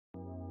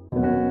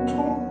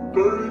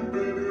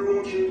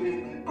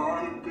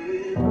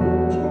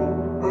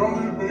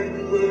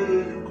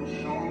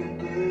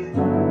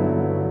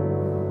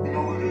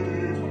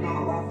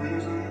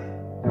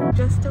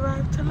Just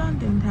arrived to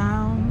London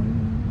town.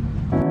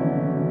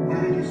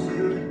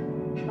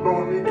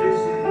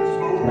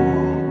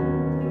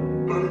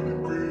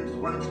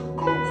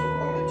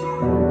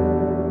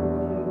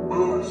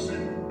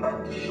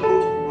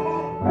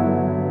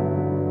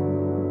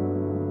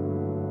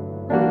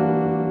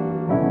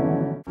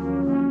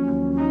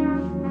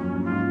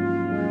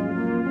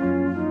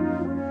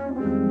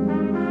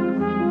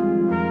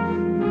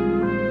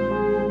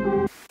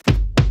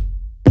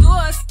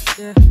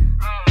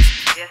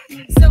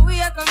 So we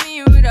are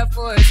coming with a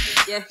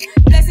force, yeah.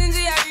 Blessings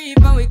we are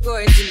reap and we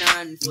coursing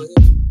on foot.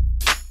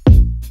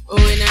 Oh,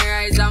 we not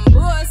rise and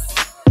boast.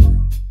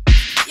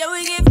 Yeah,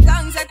 we give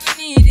thanks that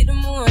we need it the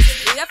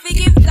most. We have to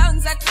give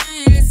thanks that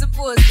we really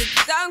supposed to be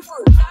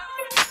thankful.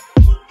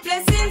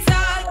 Blessings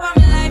all for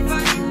my life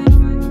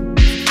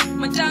and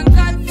my thank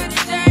God for the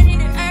journey,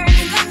 the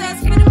earnings, not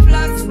just for the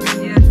plus.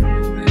 Yeah,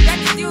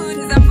 gratitude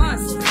is a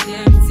must.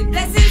 Yeah, see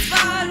blessings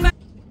for all my.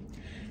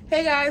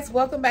 Hey guys,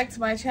 welcome back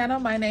to my channel.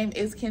 My name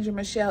is Kendra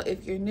Michelle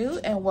if you're new,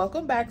 and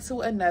welcome back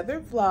to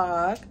another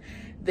vlog.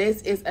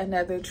 This is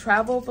another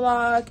travel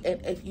vlog,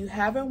 and if you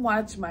haven't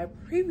watched my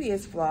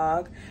previous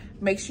vlog,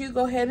 make sure you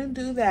go ahead and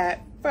do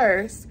that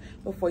first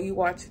before you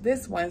watch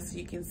this one so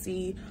you can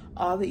see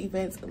all the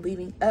events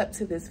leading up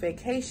to this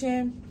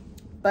vacation.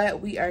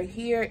 But we are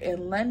here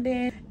in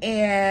London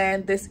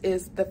and this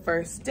is the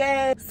first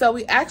day. So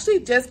we actually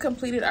just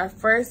completed our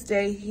first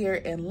day here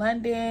in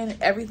London.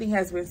 Everything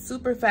has been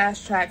super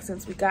fast tracked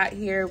since we got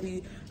here.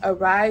 We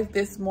arrived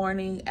this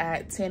morning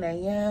at 10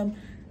 a.m.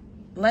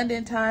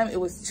 London time. It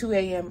was 2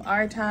 a.m.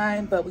 our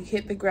time, but we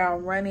hit the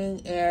ground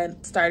running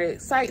and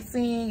started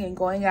sightseeing and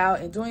going out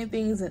and doing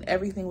things, and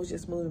everything was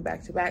just moving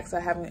back to back. So I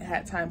haven't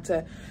had time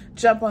to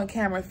jump on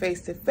camera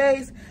face to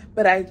face,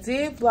 but I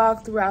did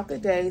vlog throughout the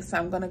day. So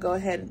I'm gonna go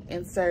ahead and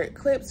insert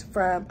clips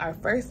from our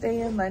first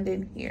day in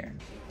London here.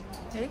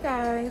 Hey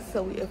guys,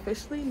 so we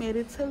officially made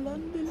it to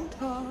London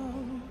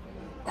town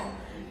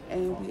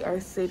and we are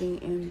sitting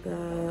in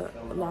the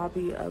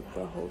lobby of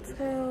the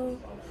hotel.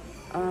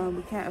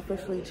 We can't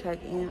officially check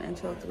in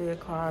until 3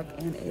 o'clock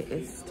and it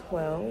is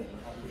 12.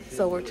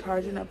 So we're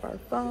charging up our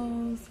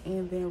phones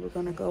and then we're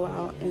gonna go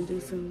out and do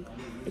some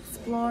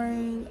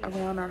exploring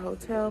around our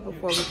hotel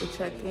before we can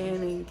check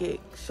in and get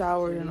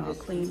showered and all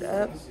cleaned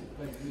up.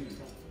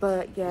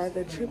 But yeah,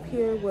 the trip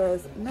here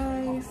was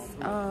nice.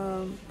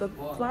 The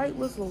flight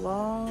was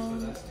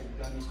long.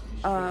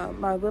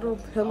 My little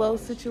pillow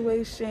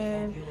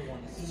situation,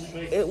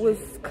 it was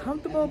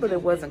comfortable, but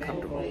it wasn't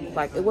comfortable.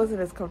 Like, it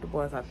wasn't as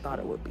comfortable as I thought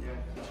it would be.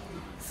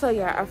 So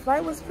yeah, our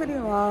flight was pretty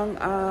long.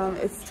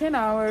 It's 10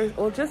 hours,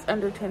 or just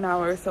under 10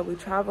 hours. So we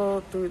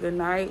traveled through the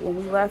night. When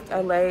we left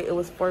LA, it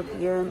was 4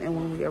 p.m. And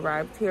when we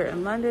arrived here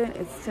in London,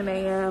 it's 10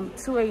 a.m.,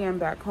 2 a.m.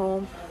 back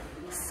home.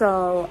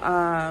 So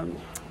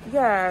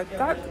yeah,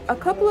 got a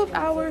couple of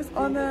hours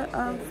on the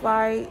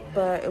flight,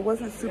 but it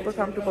wasn't super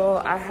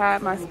comfortable. I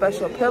had my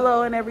special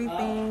pillow and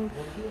everything,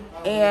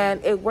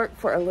 and it worked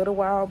for a little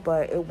while,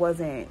 but it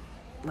wasn't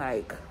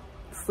like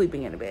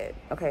sleeping in a bed.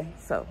 Okay,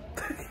 so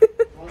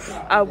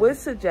I would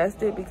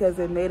suggest it because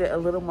it made it a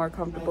little more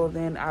comfortable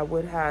than I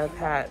would have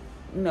had,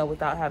 you know,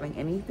 without having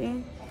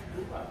anything.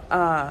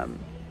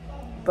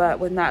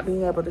 But with not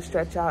being able to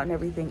stretch out and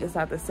everything, it's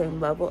not the same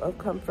level of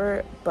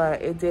comfort,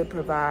 but it did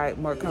provide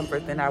more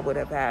comfort than I would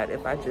have had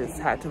if I just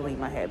had to lean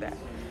my head back.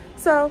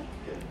 So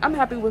I'm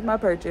happy with my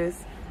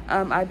purchase.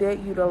 I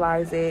did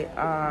utilize it.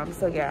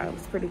 So yeah, it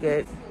was pretty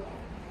good.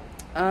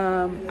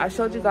 I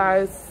showed you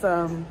guys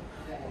some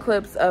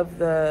clips of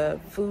the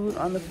food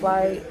on the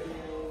flight.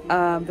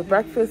 The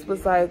breakfast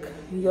was like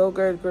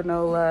yogurt,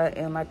 granola,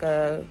 and like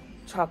a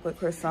chocolate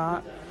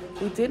croissant.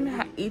 We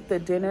didn't eat the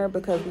dinner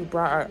because we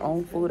brought our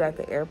own food at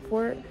the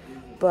airport,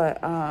 but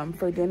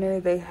for dinner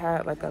they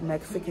had like a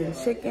Mexican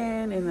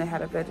chicken and they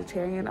had a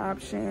vegetarian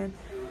option.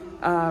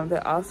 They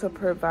also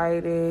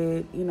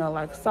provided, you know,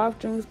 like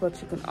soft drinks,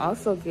 but you can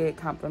also get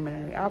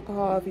complimentary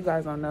alcohol. If you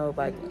guys don't know,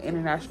 like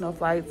international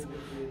flights,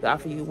 they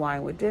offer you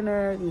wine with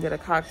dinner. You can get a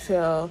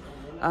cocktail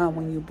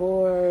when you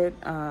board,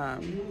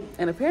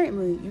 and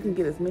apparently you can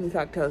get as many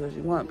cocktails as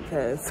you want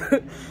because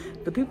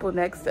the people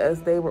next to us,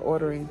 they were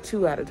ordering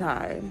 2 at a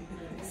time.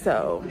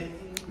 So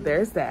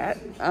there's that.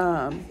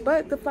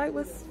 But the flight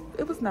was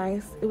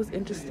nice. It was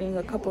interesting.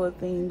 A couple of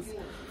things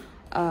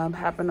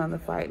happened on the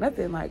flight.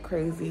 Nothing like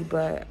crazy,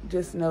 but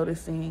just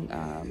noticing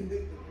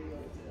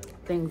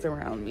things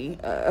around me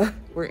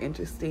were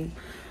interesting.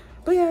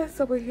 But yeah,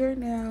 so we're here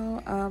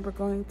now. We're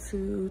going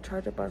to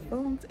charge up our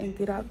phones and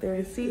get out there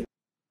and see.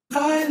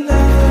 I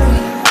love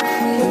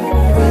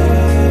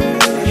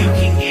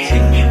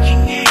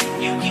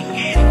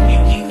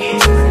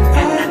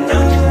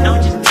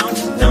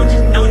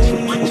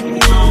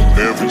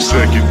every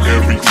second,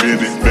 every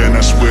minute, man,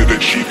 I swear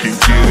that she can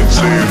get it.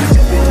 Saying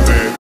you a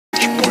bad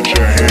bitch, put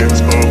your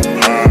hands up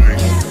high,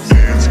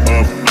 hands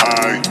up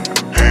high,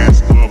 hands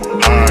up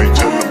high,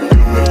 till I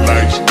feel the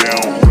lights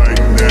down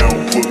right now.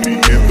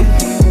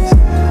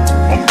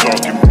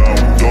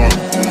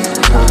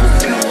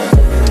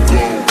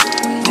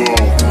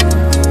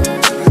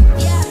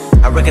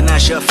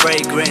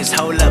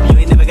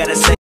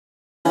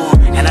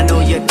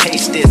 you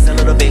taste this. A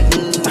little bit,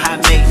 high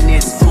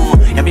maintenance.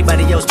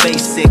 Everybody else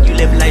basic. You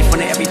live life on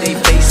an everyday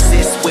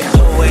basis with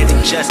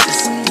poetic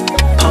justice.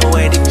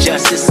 Poetic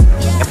justice.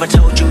 If I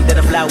told you that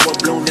a flower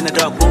bloomed in a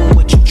dark room,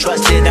 would you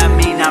trust it? I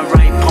mean, I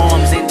write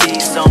poems in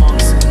these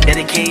songs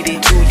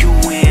dedicated to you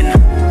when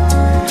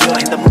you're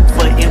in the mood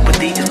for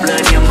empathy. It's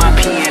blood in my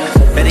pen.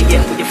 Better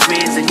yet, with your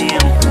friends and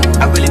them.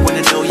 I really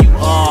wanna know you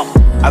all.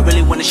 I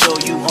really wanna show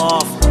you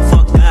off.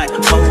 Fuck that,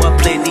 pour up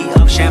plenty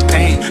of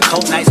champagne.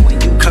 Cold nights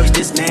when you curse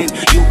this name.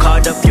 You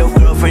called up your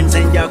girlfriends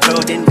and y'all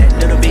curled in that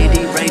little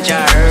bitty range.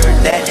 I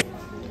heard that.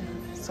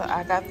 So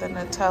I got the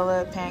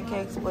Nutella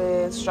pancakes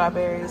with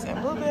strawberries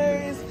and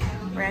blueberries.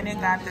 Brandon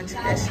got the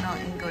traditional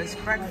English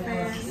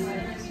breakfast,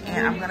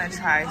 and I'm gonna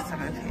try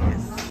some of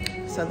his.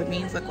 So the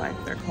beans look like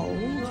they're cold,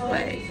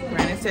 but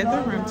Brandon said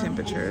they're room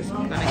temperature, so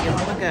I'm gonna give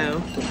them a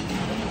go.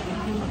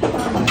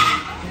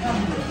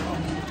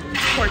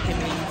 Pork and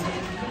beans.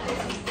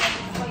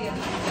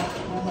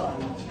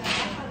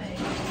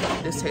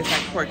 This tastes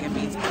like pork and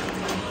beans.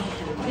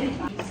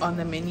 On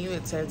the menu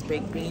it says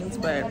baked beans,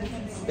 but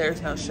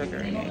there's no sugar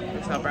in it.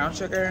 There's no brown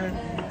sugar.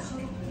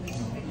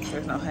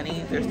 There's no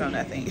honey. There's no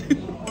nothing.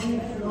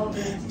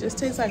 Just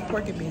tastes like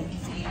pork and beans.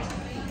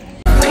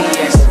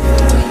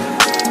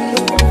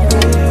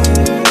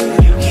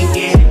 You can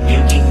get it, you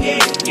can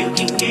get it, you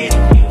can get it,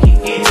 you can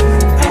get it.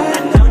 And I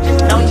know what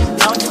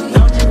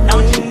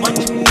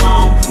you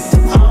want.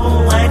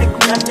 Oh, what it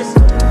got this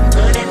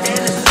good and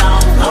then it's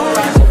song.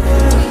 Alright.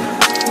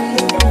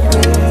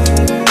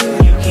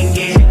 You can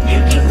get it, you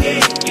can get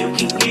it, you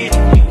can get it,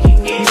 you can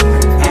get it.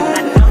 And I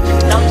know.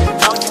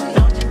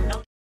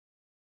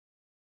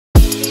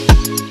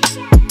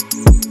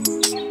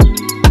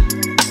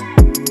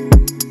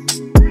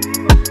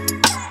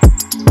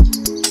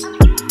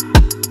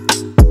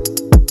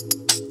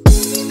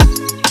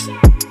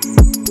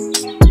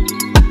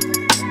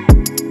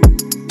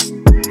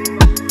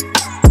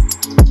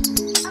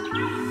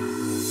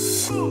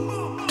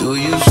 Do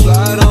you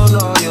slide on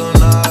all your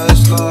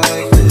nights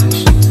like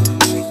this?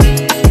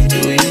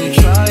 Do you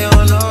try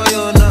on all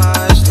your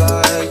nights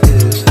like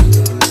this?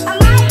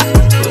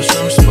 Put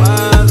some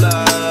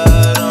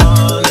spotlight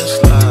on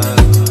this life.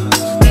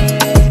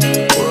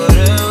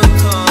 Whatever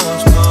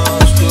comes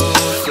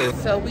to.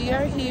 So we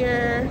are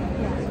here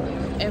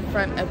in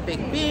front of Big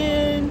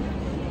Ben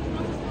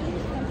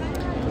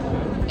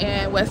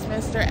and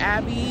Westminster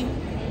Abbey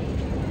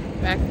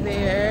back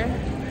there,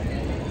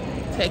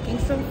 taking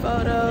some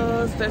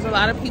photos. There's a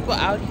lot of people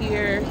out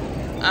here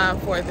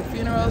for the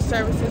funeral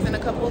services in a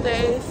couple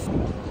days.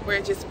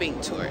 We're just being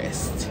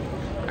tourists.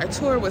 Our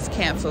tour was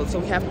canceled, so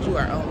we have to do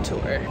our own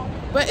tour.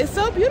 But it's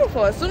so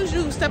beautiful. As soon as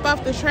you step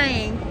off the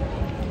train,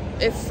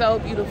 it's so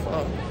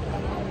beautiful.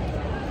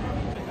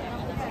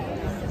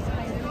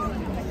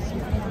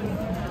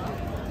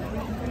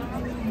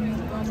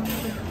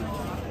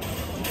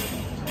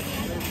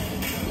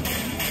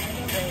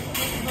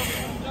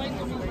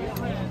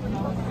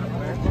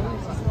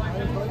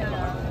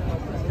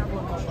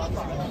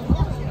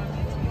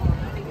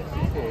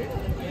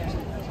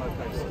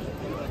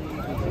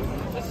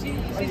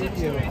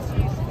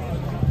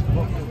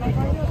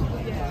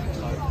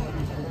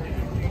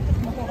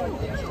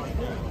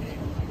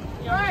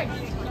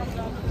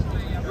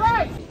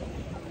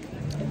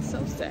 It's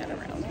so sad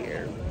around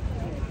here.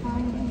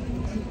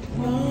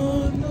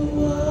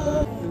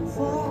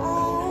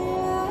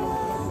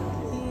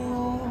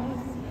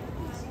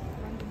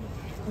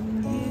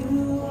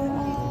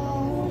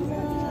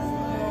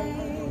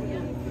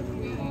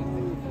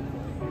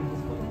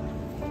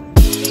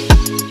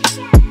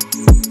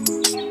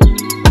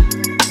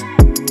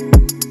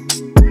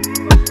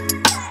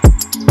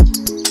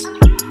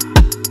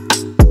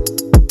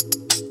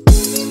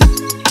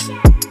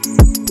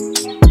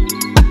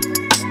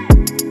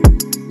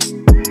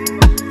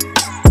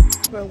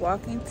 We're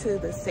walking to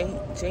the St.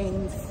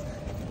 James.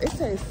 It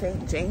says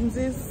St.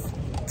 James's.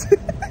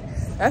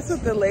 That's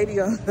what the lady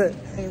on the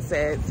thing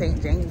said.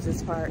 St.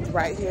 James's Park.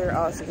 Right here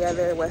all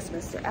together.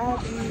 Westminster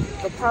Abbey.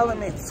 The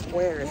Parliament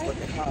Square is what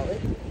they call it.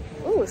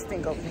 Ooh, it's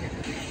stink over here.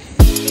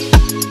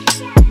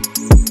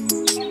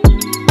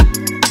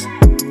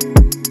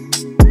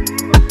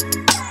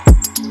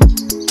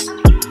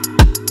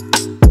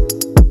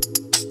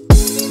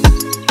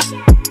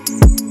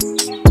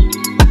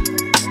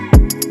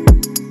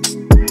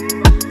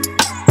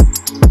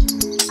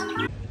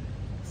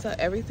 So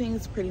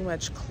everything's pretty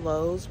much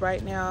closed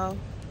right now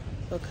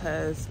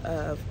because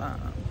of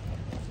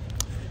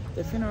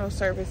the funeral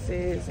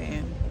services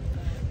and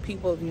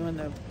people viewing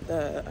the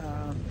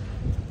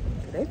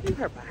did they view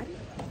her body?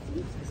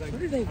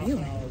 What are they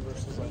viewing?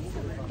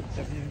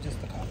 They're viewing just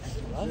the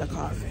coffin. The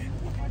coffin.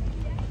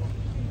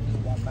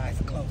 Walk by, it's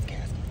a closed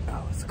casket.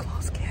 Oh, it's a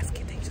closed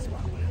casket. They just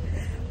walk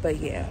by.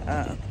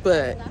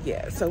 But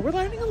yeah, so we're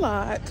learning a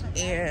lot,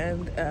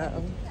 and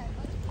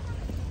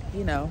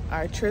you know,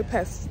 our trip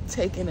has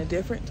taken a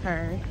different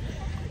turn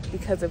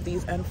because of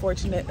these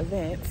unfortunate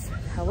events.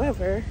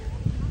 However,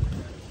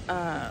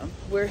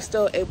 we're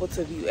still able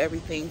to view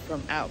everything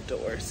from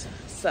outdoors.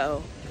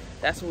 So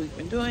that's what we've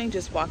been doing,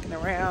 just walking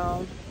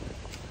around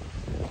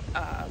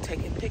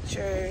taking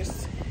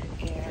pictures,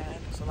 and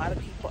there's a lot of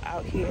people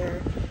out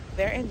here.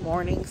 They're in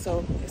mourning,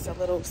 so it's a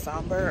little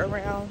somber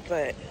around,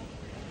 but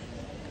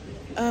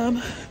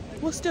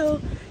we're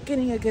still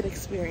getting a good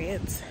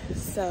experience.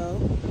 So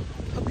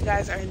hope you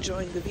guys are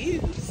enjoying the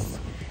views.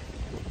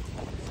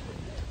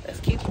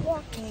 Let's keep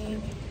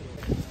walking.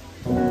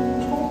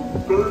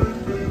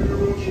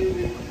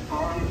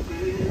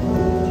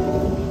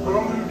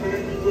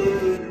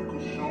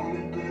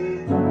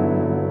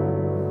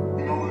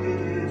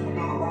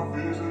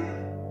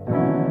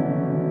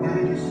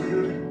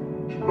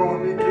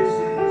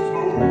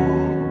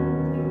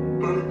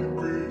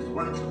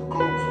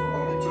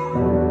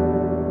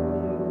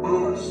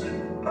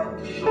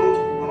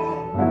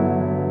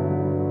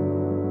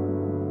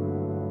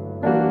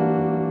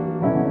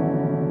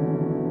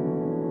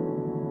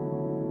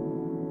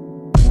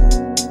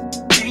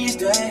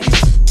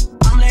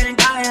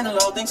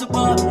 Things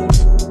above me.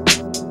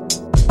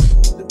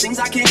 The things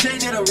I can't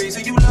change are the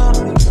reason you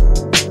love me.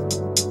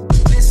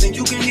 Listen,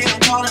 you can hear them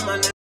calling my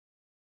name.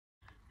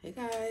 Hey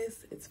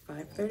guys, it's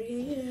 5:30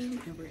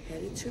 a.m. and we're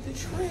headed to the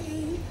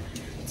train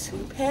to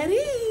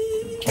Petty.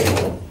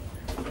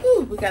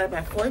 Whew, we got up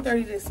at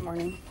 4:30 this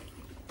morning.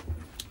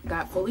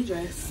 Got fully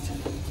dressed,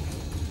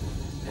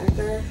 packed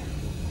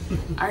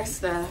our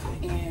stuff,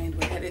 and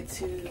we're headed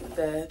to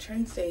the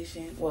train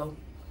station. Well,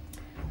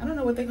 I don't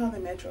know what they call the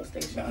metro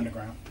station. The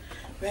underground.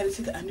 We're headed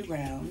to the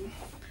underground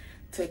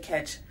to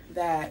catch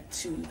that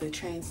to the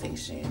train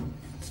station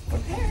for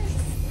Paris.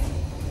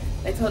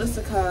 They told us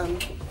to come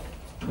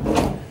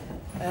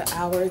an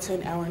hour to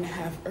an hour and a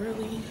half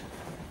early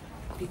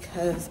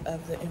because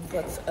of the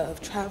influx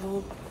of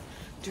travel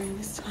during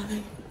this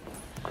time.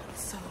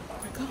 So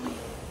we're going.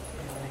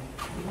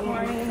 Good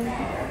morning.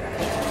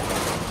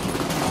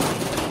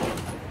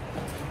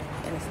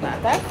 And it's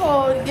not that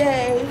cold,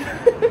 yay.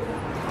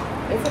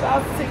 It's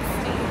about 60.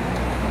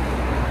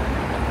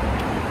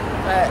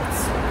 But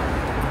it's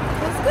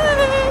good.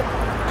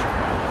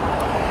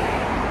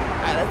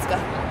 All right, let's go.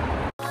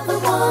 The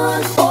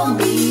one for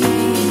me.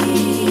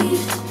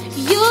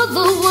 You're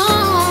the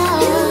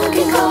one. You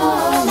can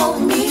call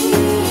on me.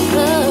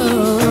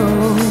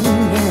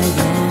 Oh, yeah,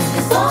 yeah.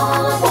 It's all I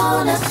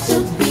want us to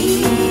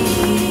be.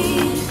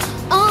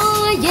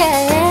 Oh,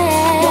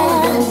 yeah.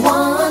 You're the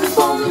one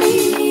for me.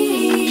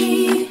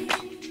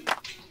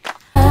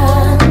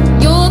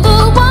 You're the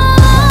one.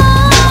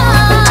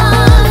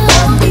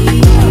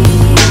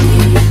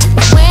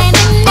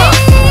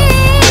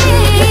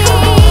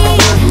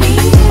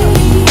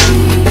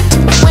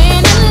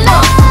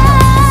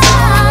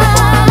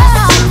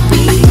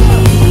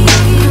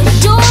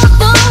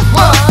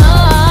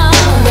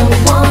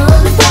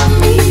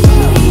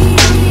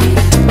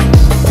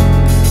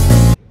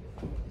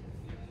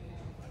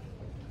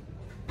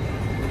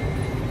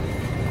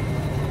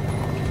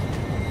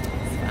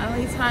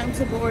 Time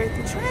to board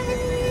the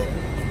train,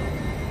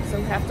 so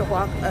we have to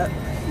walk up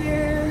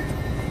here.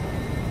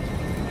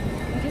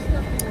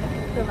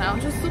 The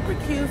lounge is super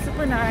cute,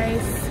 super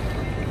nice.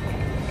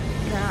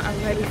 Now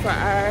I'm ready for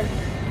our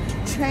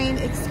train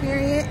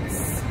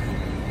experience.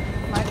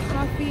 My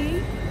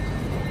coffee.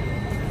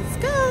 Let's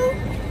go.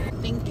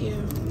 Thank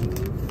you.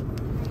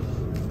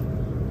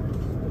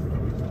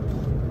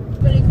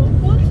 Very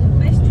comfort.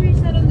 Nice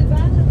trees are on the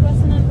back, a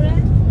croissant and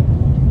bread.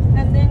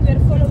 And then we're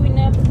following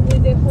up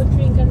with the hot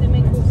drink and the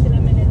main course in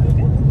a minute,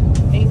 okay?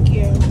 Thank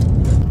you.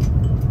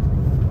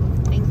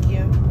 Thank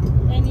you.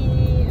 Any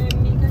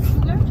milk and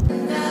sugar?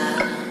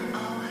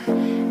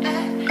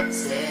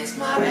 Six,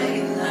 my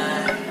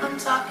regular. I'm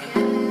talking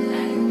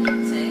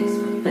things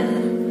for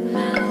better.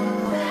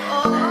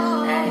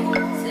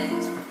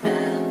 Things for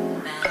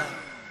better.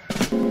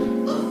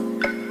 Oh,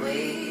 we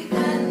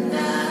got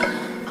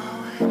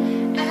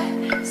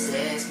now.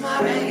 Six,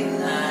 my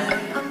regular.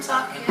 I'm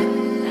talking.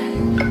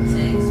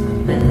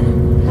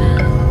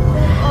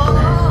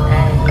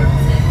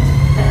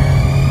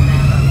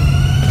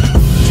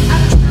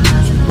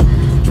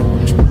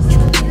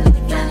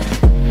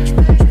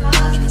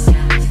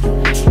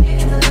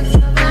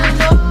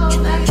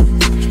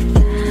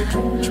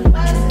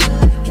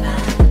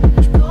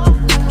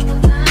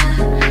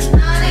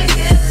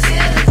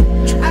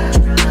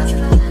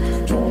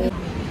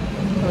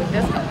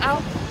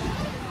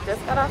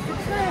 Just got off the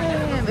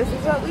train. This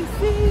is what we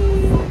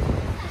see.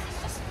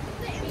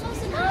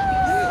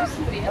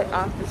 We're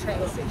off the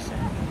train station.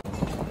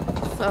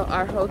 So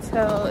our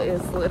hotel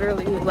is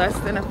literally less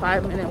than a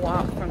 5-minute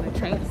walk from the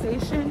train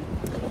station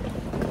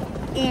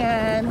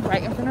and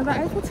right in front of the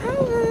Eiffel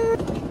Tower.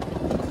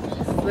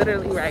 It's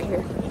literally right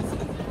here.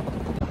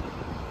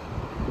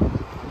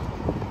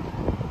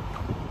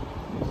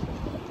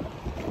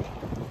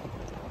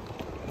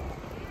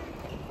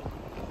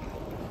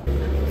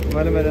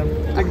 Madam,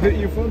 take the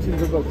earphones in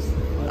the box.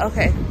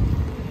 Okay.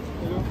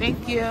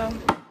 Thank you.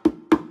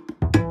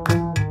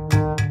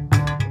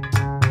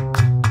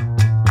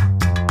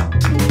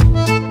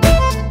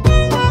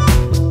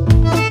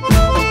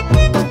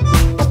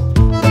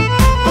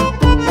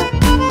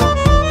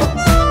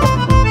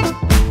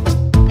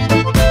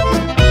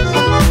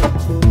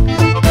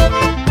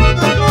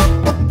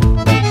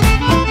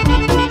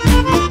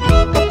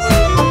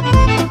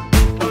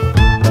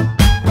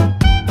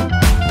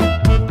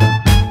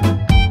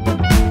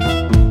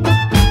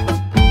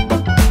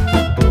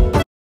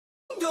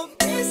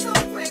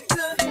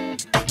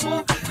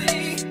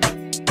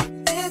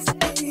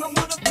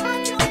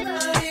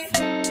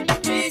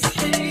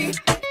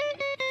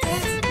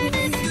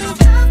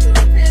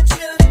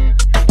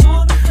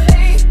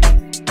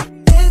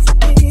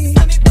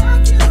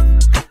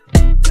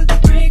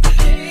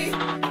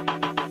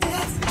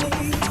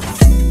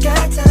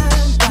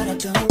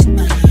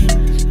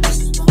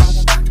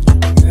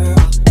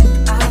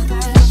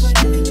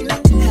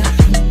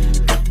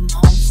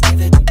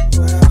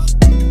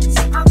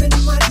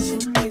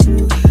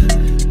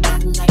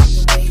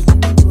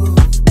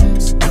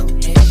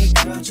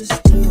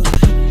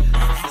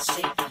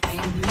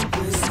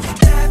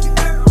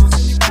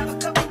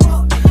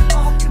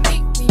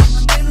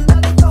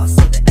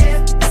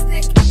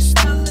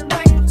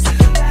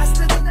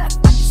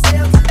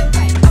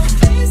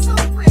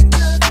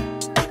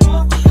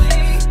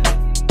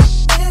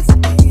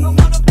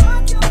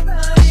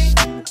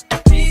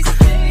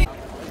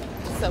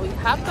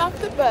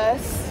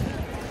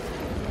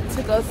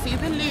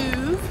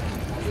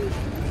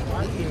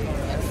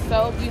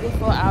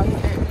 beautiful out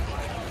here.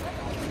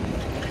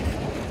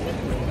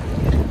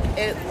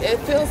 It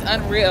feels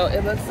unreal.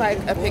 It looks like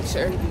a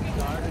picture,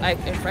 like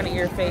in front of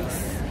your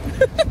face.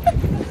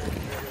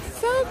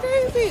 So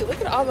crazy. Look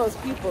at all those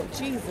people.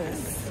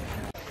 Jesus.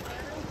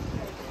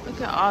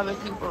 Look at all the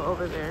people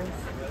over there.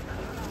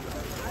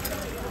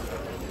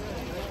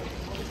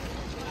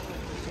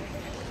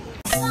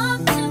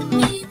 Talk to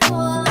me,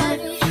 boy.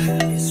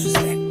 Talk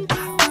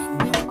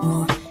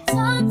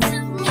to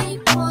me,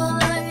 boy.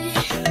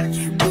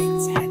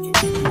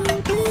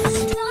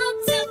 Talk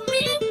to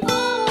me,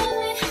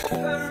 boy.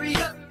 Hurry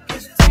up,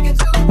 it's taking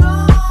too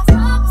long.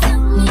 Talk to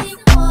me,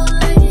 boy.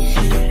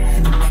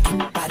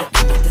 By the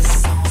end of the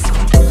song,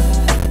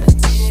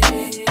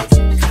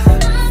 so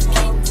I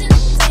came to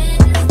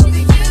dance with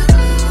you.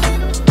 Need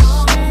to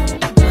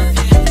romance with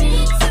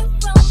you.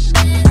 Don't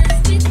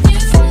take a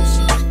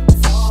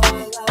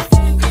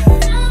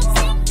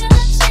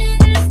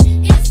chance.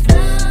 It's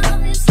love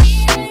is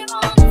here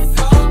on the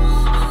floor.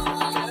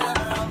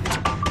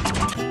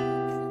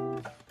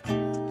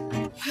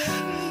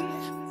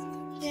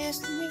 yes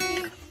to me.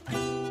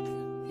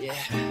 Yeah.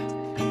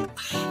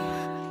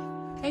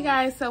 Hey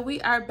guys, so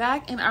we are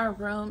back in our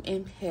room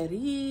in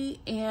Paris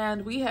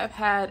and we have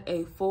had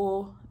a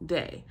full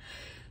day.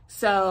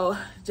 So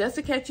just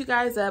to catch you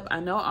guys up, I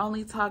know I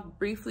only talked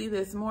briefly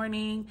this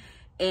morning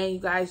and you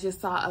guys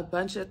just saw a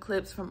bunch of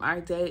clips from our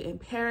day in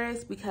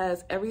Paris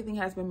because everything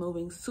has been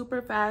moving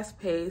super fast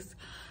paced.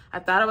 I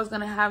thought I was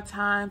gonna have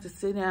time to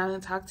sit down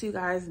and talk to you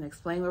guys and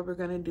explain what we're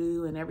gonna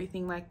do and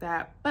everything like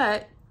that,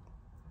 but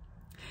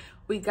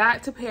we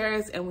got to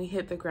Paris and we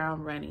hit the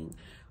ground running.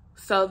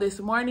 So this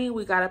morning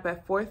we got up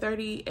at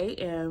 4:30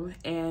 a.m.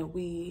 and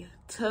we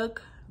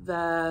took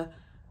the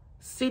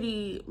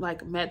city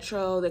like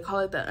metro, they call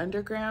it the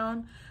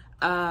underground,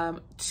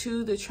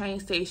 to the train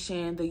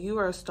station, the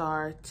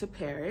Eurostar to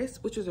Paris,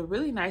 which was a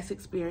really nice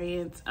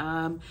experience.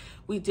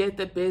 We did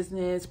the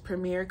business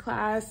premier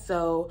class,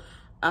 so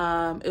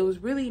it was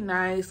really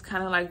nice,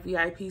 kind of like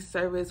VIP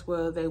service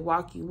where they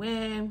walk you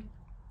in.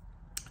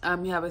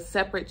 You have a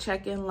separate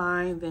check-in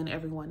line than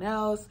everyone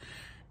else,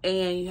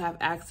 and you have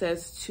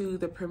access to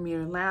the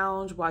premier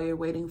lounge while you're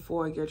waiting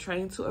for your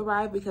train to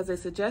arrive because they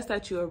suggest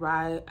that you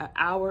arrive an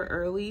hour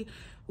early.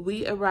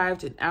 We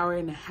arrived an hour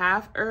and a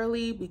half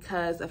early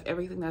because of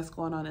everything that's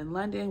going on in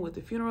London with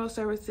the funeral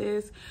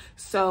services.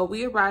 So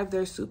we arrived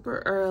there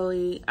super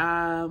early,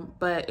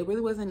 but it really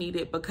wasn't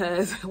needed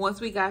because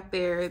once we got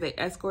there, they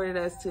escorted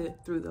us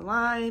through the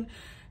line,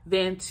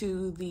 then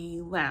to the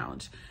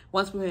lounge.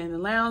 Once we were in the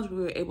lounge, we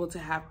were able to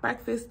have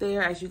breakfast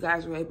there, as you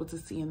guys were able to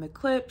see in the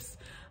clips.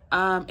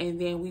 And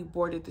then we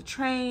boarded the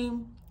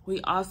train. We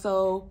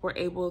also were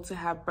able to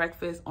have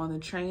breakfast on the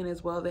train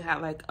as well. They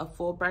had like a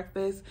full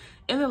breakfast.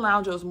 In the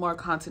lounge, it was more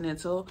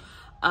continental.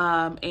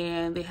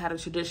 And they had a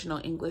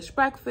traditional English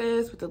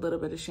breakfast with a little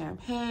bit of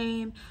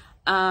champagne.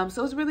 So it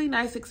was a really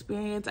nice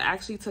experience. I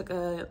actually took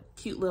a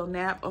cute little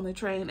nap on the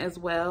train as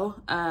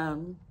well.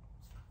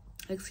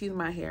 Excuse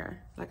my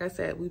hair. Like I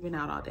said, we've been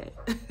out all day.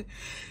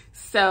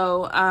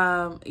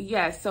 So,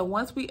 yeah, so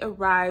once we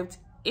arrived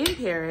in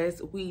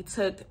Paris, we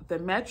took the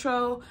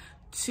metro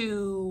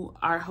to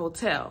our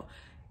hotel.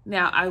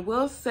 Now, I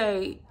will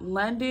say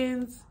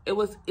London's,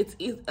 it's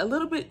a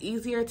little bit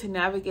easier to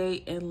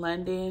navigate in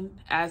London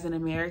as an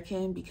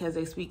American because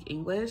they speak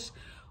English.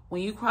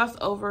 When you cross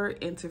over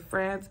into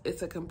France,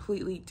 it's a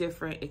completely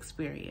different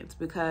experience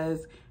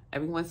because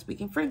everyone's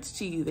speaking French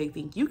to you. They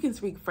think you can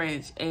speak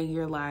French and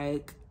you're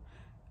like,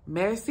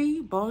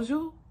 merci,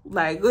 bonjour,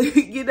 like,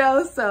 you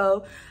know,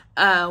 so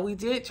we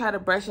did try to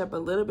brush up a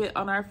little bit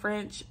on our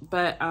French,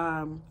 but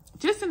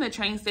just in the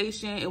train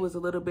station, it was a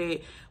little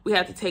bit, we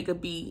had to take a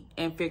beat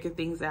and figure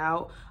things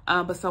out,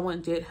 but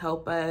someone did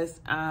help us,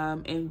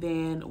 and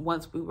then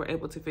once we were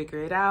able to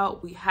figure it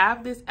out, we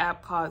have this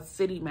app called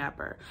City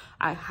Mapper.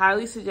 I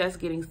highly suggest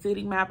getting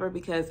City Mapper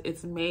because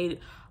it's made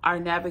our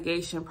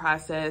navigation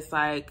process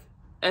like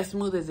as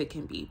smooth as it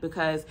can be,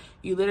 because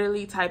you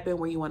literally type in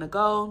where you want to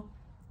go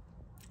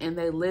and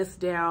they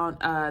list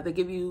down, they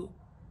give you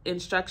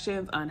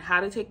instructions on how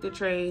to take the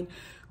train,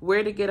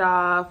 where to get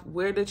off,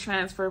 where to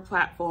transfer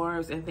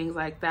platforms and things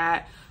like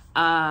that.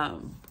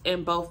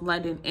 In both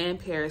London and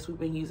Paris, we've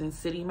been using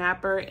City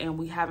Mapper and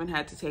we haven't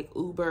had to take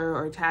Uber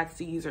or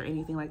taxis or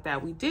anything like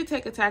that. We did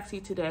take a taxi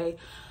today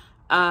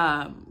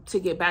to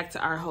get back to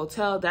our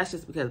hotel. That's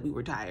just because we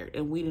were tired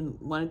and we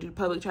didn't want to do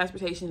public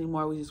transportation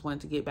anymore. We just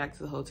wanted to get back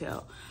to the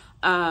hotel.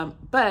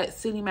 But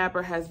City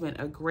Mapper has been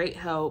a great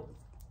help,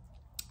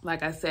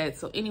 like I said.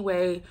 So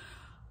anyway,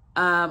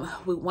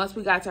 once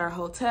we got to our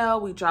hotel,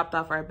 we dropped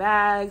off our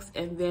bags,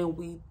 and then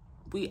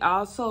we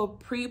also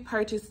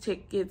pre-purchased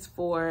tickets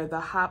for the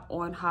hop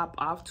on hop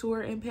off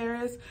tour in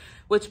Paris,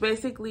 which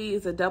basically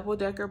is a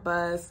double-decker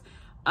bus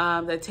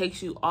that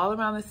takes you all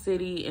around the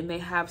city, and they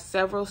have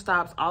several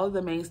stops, all of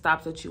the main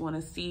stops that you want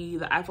to see.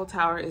 The Eiffel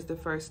Tower is the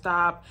first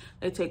stop.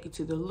 They take you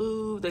to the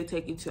Louvre, they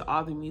take you to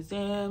all the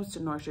museums,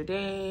 to Notre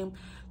Dame,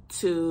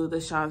 to the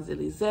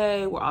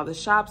Champs-Elysees where all the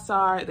shops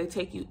are. They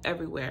take you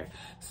everywhere.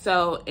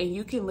 So, and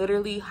you can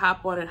literally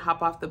hop on and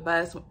hop off the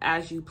bus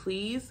as you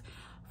please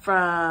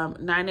from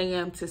 9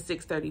 a.m. to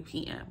 6:30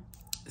 p.m.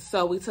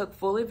 So we took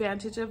full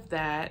advantage of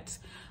that.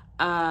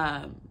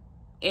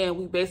 And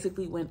we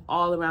basically went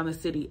all around the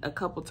city a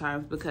couple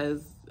times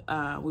because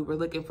we were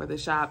looking for the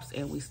shops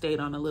and we stayed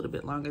on a little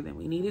bit longer than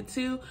we needed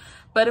to.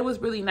 But it was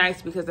really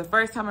nice because the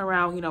first time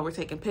around, you know, we're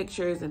taking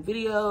pictures and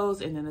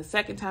videos. And then the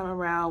second time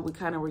around, we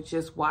kind of were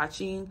just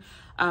watching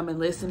and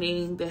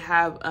listening. They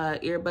have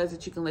earbuds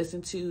that you can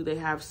listen to. They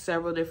have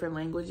several different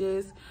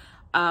languages.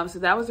 So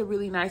that was a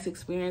really nice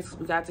experience.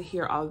 We got to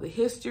hear all of the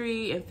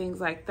history and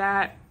things like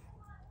that.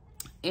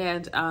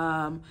 And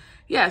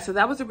yeah, so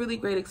that was a really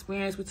great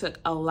experience. We took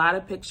a lot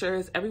of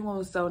pictures. Everyone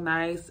was so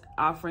nice,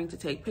 offering to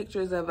take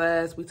pictures of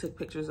us. We took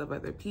pictures of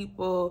other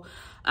people.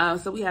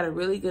 So we had a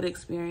really good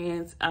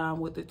experience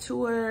with the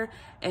tour.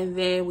 And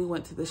then we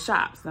went to the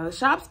shops. Now the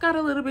shops got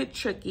a little bit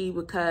tricky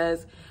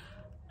because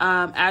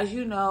as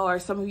you know, or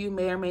some of you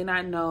may or may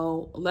not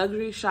know,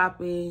 luxury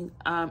shopping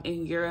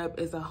in Europe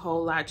is a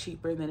whole lot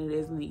cheaper than it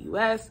is in the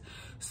US.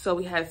 So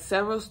we had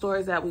several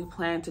stores that we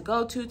planned to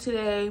go to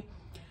today.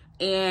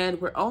 And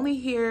we're only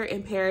here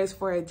in Paris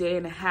for a day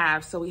and a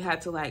half. So we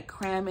had to like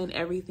cram in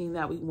everything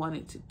that we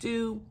wanted to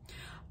do.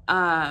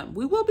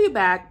 We will be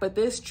back, but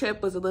this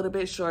trip was a little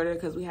bit shorter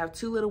because we have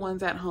 2 little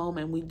ones at home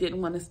and we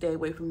didn't want to stay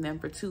away from them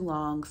for too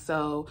long.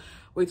 So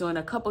we're doing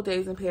a couple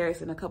days in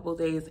Paris and a couple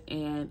days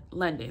in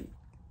London.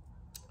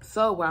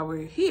 So while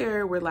we're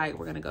here, we're like,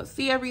 we're going to go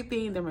see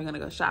everything. Then we're going to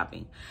go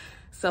shopping.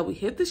 So we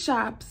hit the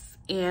shops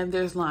and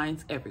there's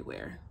lines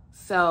everywhere.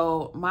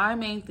 So my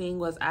main thing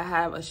was I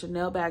have a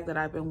Chanel bag that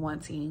I've been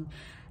wanting.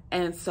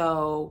 And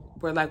so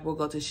we're like, we'll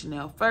go to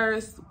Chanel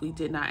first. We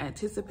did not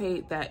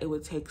anticipate that it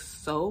would take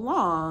so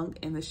long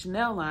in the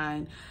Chanel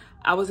line.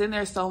 I was in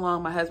there so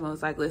long, my husband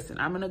was like, listen,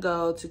 I'm going to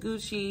go to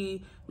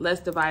Gucci.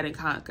 Let's divide and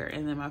conquer.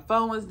 And then my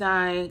phone was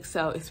dying.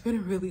 So it's been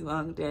a really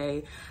long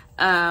day.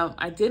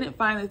 I didn't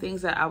find the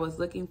things that I was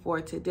looking for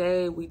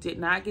today. We did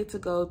not get to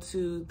go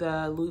to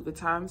the Louis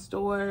Vuitton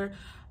store.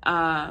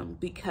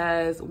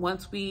 Because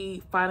once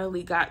we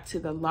finally got to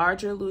the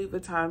larger Louis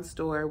Vuitton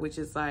store, which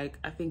is like,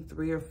 I think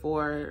 3 or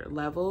 4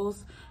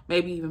 levels,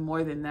 maybe even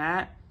more than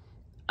that,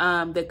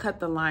 they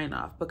cut the line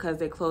off because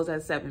they close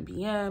at 7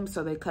 p.m.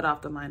 So they cut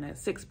off the line at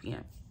 6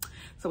 p.m.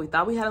 So we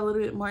thought we had a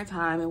little bit more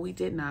time and we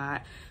did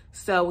not.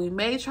 So we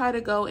may try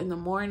to go in the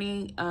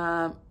morning.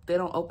 They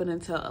don't open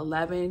until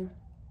 11.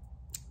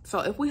 So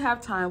if we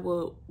have time,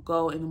 we'll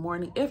go in the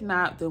morning. If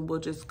not, then we'll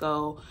just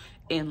go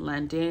in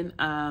London.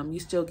 You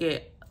still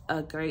get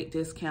a great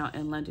discount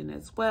in London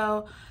as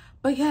well.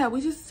 But yeah,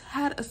 we just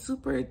had a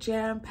super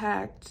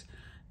jam-packed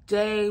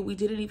day. We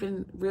didn't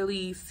even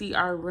really see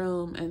our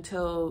room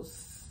until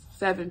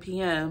 7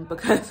 p.m.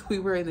 because we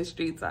were in the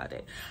streets all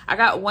day. I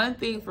got one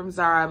thing from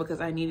Zara because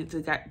I needed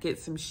to get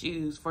some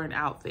shoes for an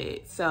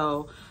outfit.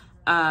 So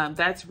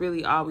that's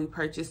really all we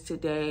purchased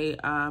today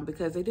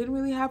because they didn't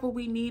really have what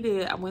we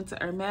needed. I went to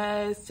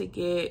Hermes to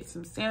get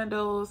some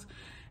sandals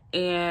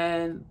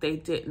and they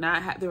did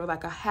not have, they were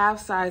like a half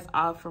size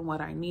off from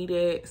what I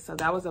needed. So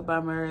that was a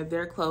bummer.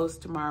 They're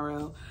closed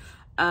tomorrow.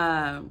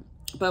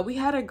 But we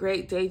had a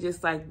great day,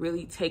 just like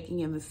really taking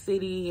in the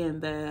city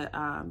and the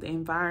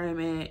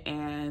environment.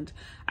 And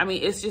I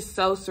mean, it's just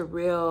so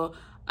surreal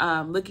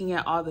looking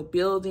at all the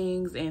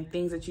buildings and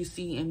things that you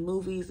see in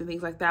movies and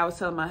things like that. I was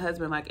telling my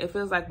husband, like, it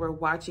feels like we're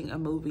watching a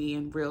movie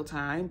in real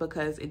time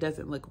because it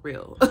doesn't look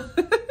real.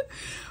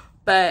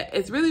 But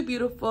it's really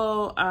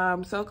beautiful.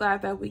 I'm so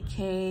glad that we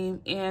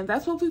came, and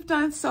that's what we've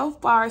done so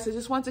far. So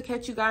just want to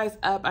catch you guys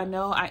up. I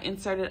know I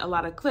inserted a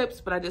lot of clips,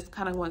 but I just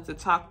kind of wanted to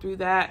talk through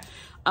that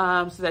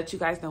so that you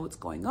guys know what's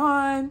going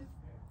on,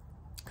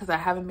 because I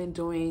haven't been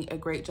doing a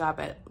great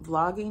job at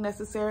vlogging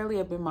necessarily.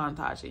 I've been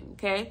montaging,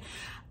 okay?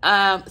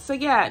 So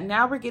yeah,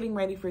 now we're getting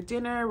ready for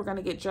dinner. We're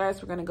gonna get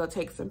dressed. We're gonna go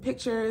take some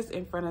pictures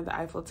in front of the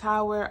Eiffel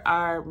Tower.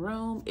 Our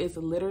room is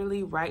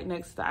literally right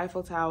next to the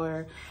Eiffel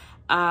Tower.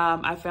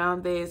 I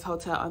found this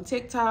hotel on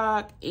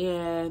TikTok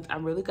and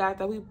I'm really glad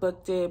that we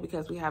booked it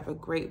because we have a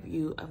great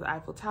view of the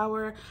Eiffel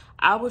Tower.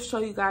 I will show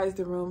you guys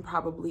the room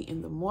probably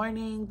in the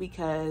morning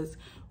because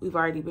we've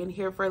already been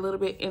here for a little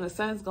bit and the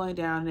sun's going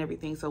down and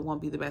everything, so it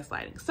won't be the best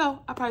lighting.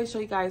 So I'll probably show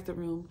you guys the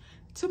room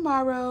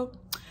tomorrow.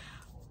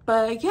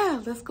 But yeah,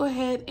 let's go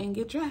ahead and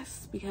get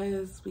dressed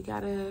because we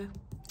gotta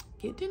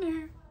get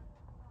dinner.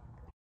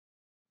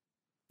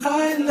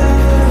 I love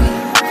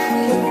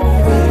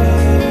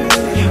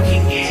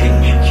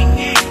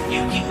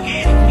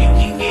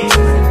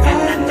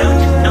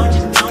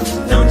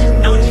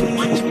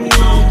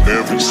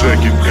every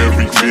second,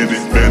 every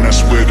minute, man, I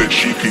swear that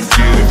she can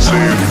get it.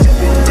 Saying you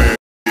a bad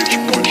bitch,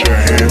 put your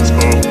hands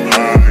up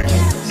high,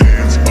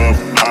 hands up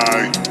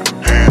high,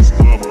 hands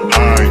up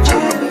high. Tell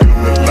them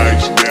turn the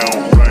lights down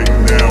right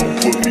now,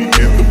 put me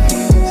in the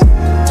mood.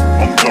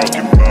 I'm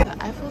talking about the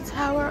Eiffel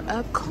Tower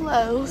up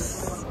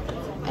close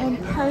and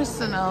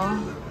personal.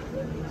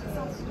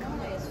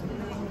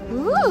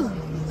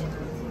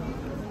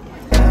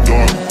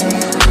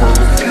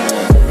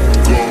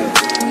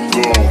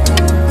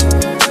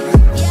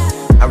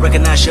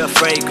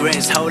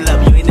 fragrance. Hold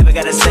up, you ain't never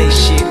gotta say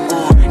shit.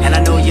 And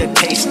I know you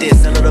taste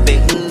this a little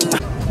bit.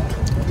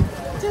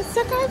 Just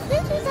took our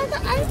pictures at the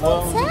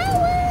Eiffel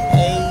Tower.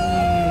 Hey,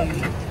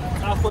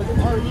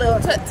 A little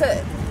tut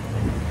tut.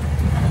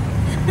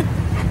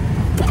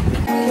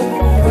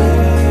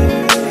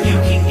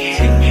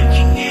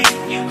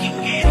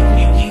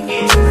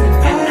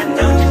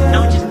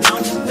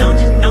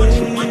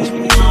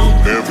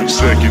 Every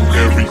second,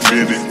 every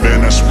minute,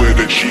 man, I swear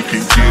that she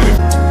can get it.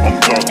 I'm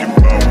talking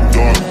about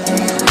dark,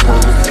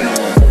 perfume,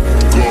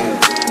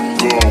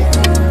 go,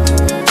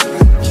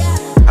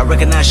 go. I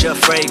recognize your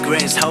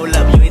fragrance. Hold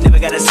up, you ain't never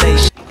gotta say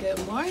shit.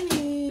 Good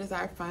morning. It's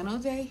our final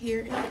day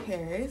here in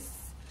Paris.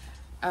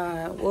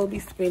 We'll be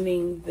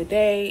spending the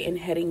day and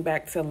heading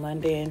back to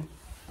London.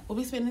 We'll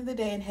be spending the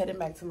day and heading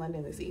back to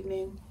London this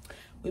evening.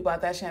 We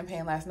bought that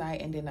champagne last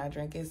night and did not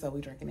drink it, so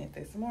we're drinking it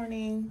this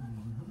morning.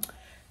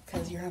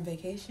 Because you're on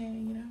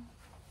vacation, you know?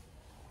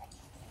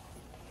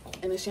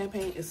 And the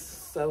champagne is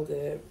so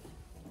good.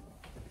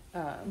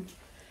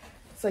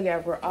 So yeah,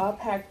 we're all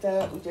packed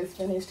up. We just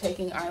finished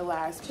taking our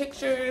last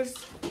pictures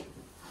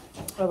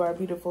of our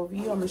beautiful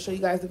view. I'm gonna show you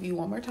guys the view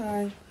one more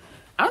time.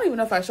 I don't even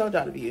know if I showed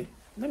y'all the view.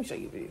 Let me show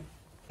you the view.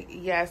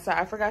 Yeah, so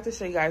I forgot to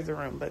show you guys the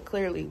room, but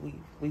clearly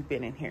we've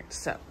been in here.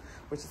 So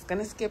we're just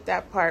gonna skip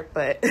that part,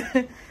 but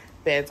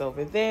bed's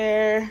over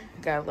there.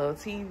 Got a little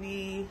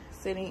TV,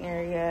 sitting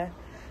area.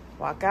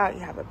 Walk out, you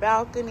have a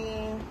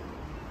balcony,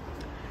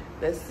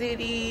 the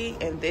city,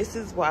 and this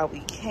is why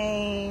we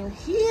came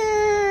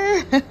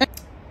here.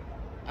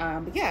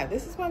 But yeah,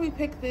 this is why we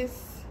picked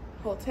this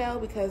hotel,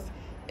 because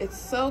it's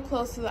so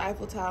close to the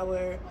Eiffel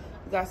Tower.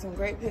 We got some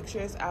great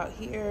pictures out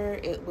here.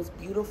 It was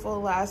beautiful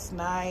last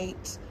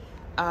night.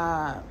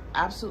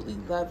 Absolutely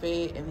love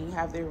it. And then you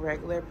have the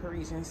regular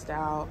Parisian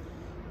style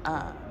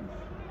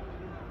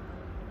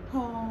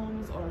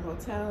homes or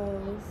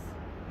hotels.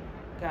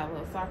 Got a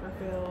little soccer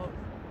field.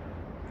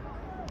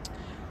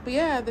 But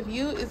yeah, the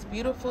view is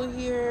beautiful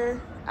here.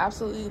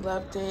 Absolutely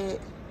loved it.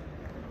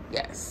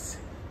 Yes.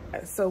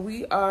 So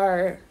we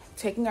are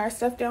taking our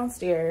stuff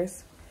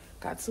downstairs.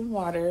 Got some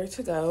water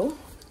to go.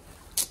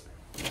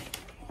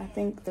 I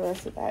think the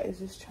rest of that is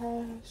just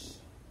trash.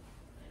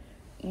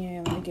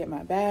 And let me get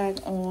my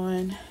bag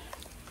on.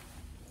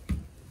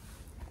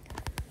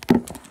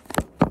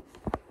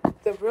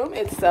 The room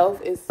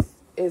itself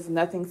is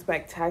nothing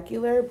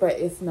spectacular, but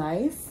it's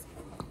nice.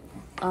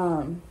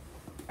 I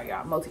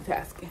got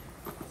multitasking.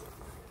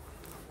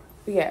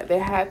 But yeah, they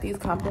had these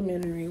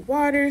complimentary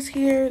waters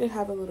here. They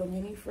have a little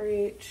mini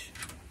fridge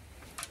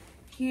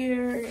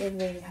here, and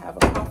then you have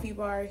a coffee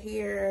bar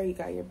here. You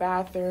got your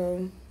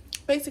bathroom,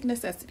 basic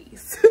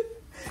necessities.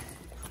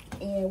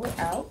 And we're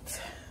out.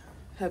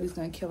 Hubby's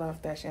gonna kill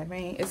off that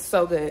champagne. It's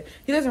so good.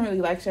 He doesn't really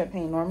like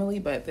champagne normally,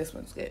 but this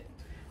one's good.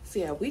 So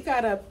yeah, we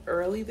got up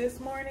early this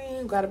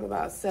morning. Got up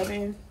about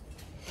 7.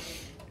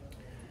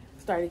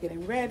 Started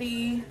getting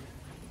ready.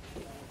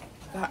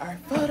 Got our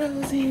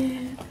photos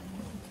in.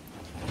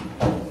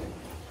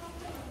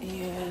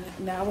 And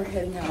now we're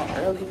heading out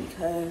early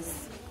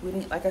because we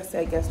didn't, like I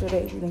said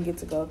yesterday, we didn't get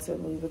to go to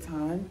Louis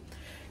Vuitton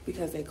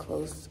because they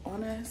closed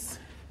on us.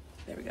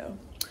 There we go.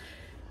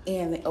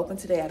 And they opened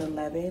today at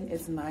 11.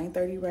 It's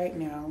 9:30 right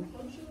now.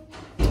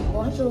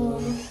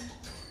 Bonjour.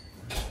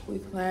 We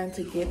plan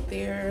to get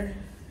there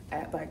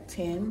at like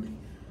 10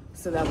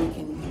 so that we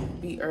can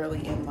be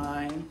early in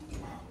line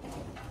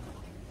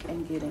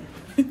and get in.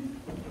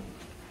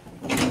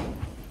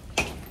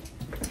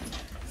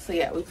 So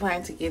yeah, we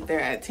plan to get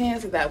there at 10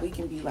 so that we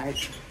can be like,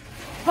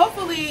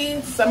 hopefully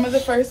some of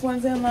the first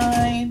ones in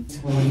line,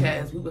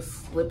 because we was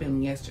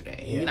slipping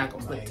yesterday. We're not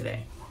gonna slip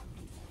today.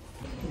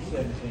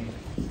 We're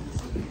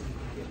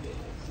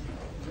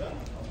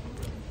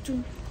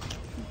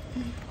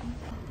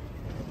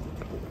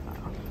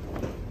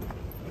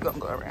gonna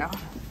go around.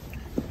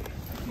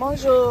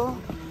 Bonjour.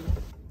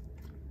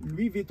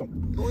 Louis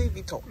Vuitton. Louis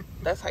Vuitton.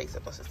 That's how you're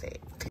supposed to say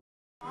it.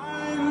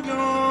 Find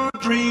your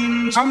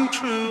dreams come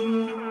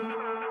true.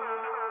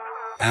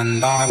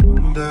 And I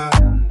wonder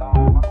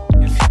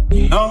if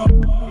you know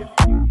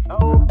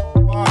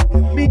what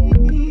you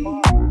mean.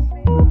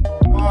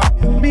 What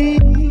you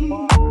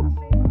mean.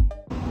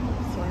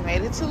 So we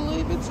made it to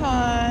Louis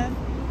Vuitton.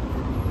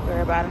 We're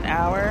about an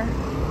hour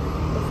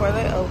before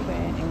they open,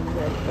 and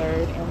we're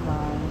third in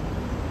line.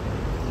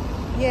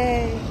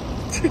 Yay.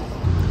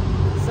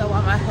 So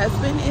while my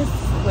husband is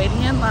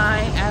waiting in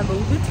line at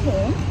Louis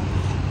Vuitton,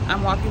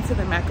 I'm walking to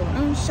the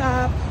macaroon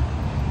shop.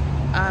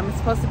 It's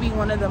supposed to be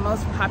one of the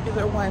most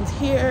popular ones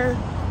here.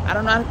 I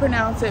don't know how to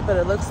pronounce it, but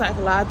it looks like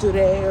La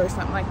Durée or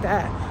something like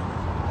that.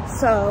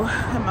 So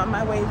I'm on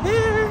my way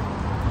there.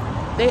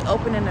 They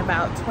open in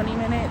about 20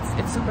 minutes.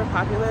 It's super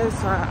popular,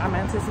 so I'm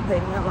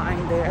anticipating a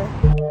line there.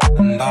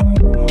 And I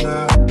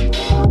wonder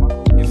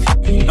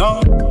if you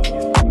know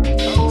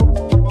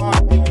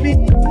what you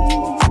mean.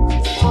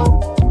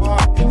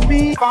 What you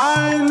mean.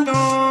 Find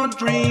your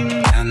dream.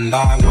 And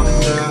I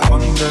wonder.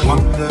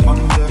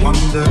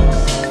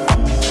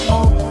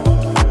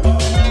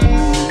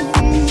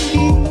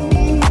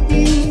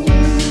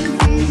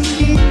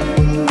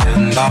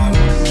 And I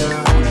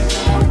wonder.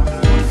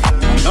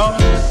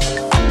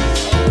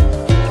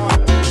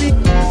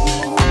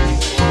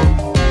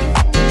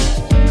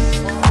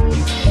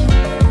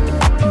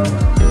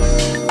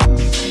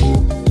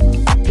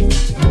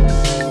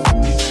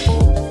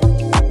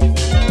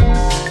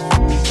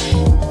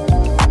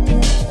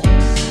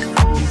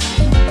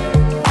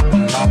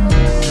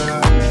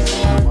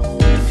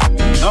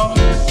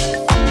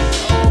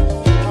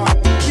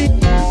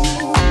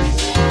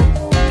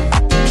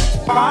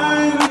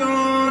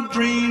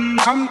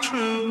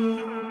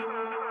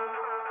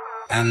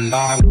 And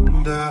I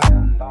wonder.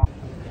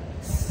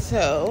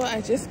 So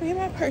I just made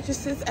my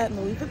purchases at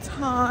Louis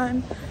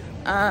Vuitton.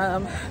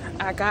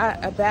 I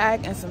got a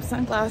bag and some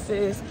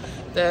sunglasses.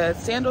 The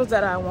sandals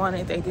that I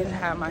wanted, they didn't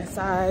have my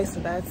size, so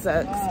that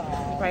sucks.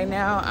 Right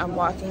now I'm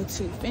walking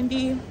to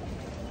Fendi.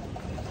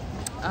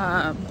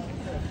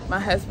 My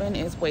husband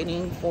is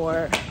waiting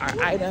for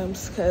our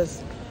items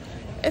because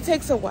it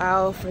takes a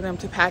while for them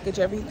to package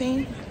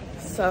everything.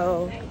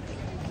 So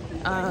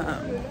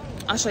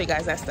I'll show you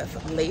guys that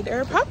stuff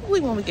later,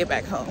 probably when we get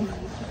back home.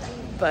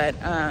 But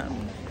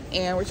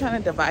and we're trying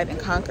to divide and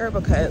conquer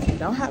because we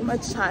don't have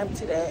much time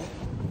today.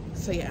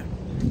 So yeah,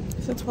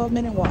 it's a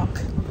 12-minute walk.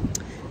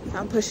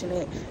 I'm pushing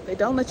it. They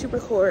don't let you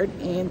record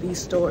in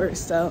these stores,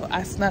 so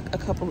I snuck a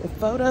couple of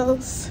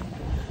photos,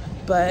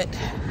 but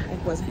I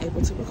wasn't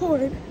able to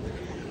record.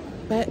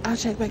 But I'll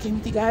check back in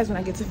with you guys when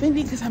I get to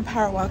Fendi because I'm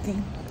power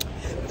walking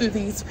through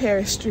these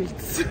Paris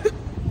streets.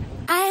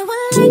 I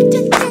would like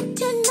to get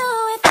to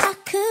know if I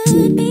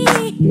could be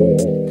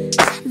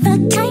the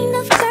kind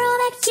of girl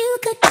that you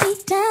could be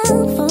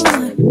down for.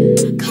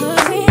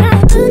 'Cause when I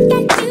look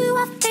at you,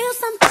 I feel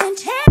something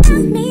tell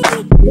me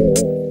that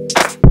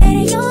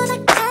you're the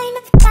kind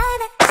of guy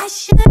that I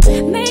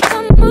should make a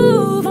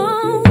move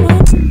on.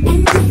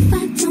 And if I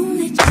don't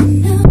let you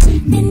know,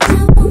 then I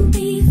won't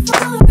be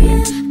for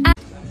real.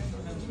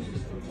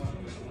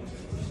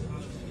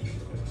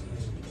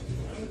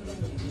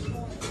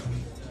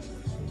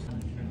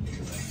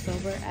 So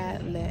we're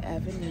at Le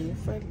Avenue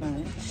for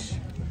lunch,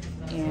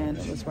 and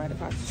it was right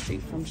across the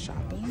street from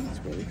shopping. It's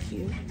really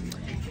cute,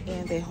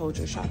 and they hold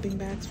your shopping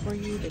bags for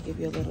you. They give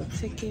you a little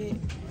ticket,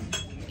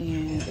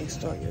 and they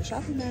store your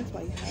shopping bags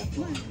while you have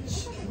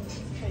lunch.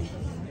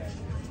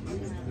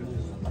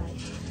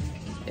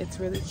 It's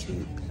really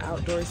cute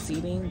outdoor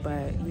seating,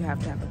 but you have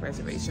to have a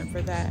reservation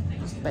for that.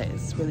 But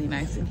it's really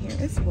nice in here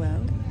as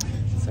well.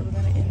 So we're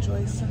gonna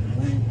enjoy some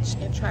lunch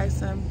and try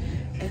some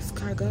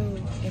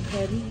escargot in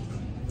Paris.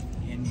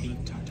 And beef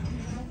tartare.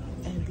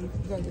 And beef,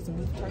 you gonna get some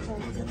beef tartare?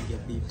 We're gonna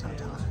get beef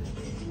tartare.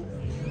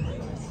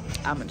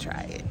 I'm gonna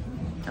try it.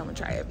 I'm gonna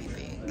try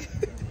everything.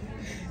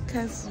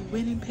 Cause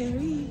when in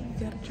Paris, you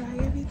gotta try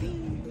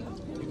everything.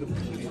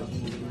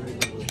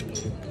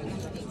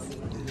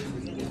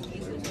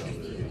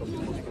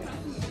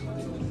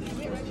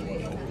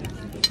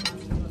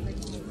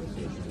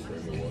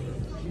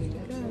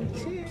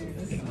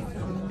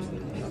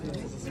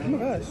 Oh my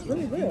gosh, it's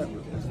really good.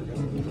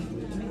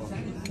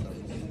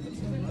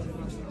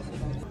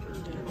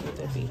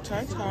 The beef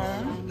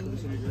tartare.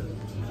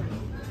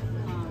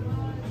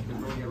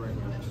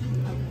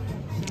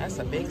 That's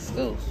a big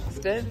scoop. It's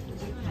good.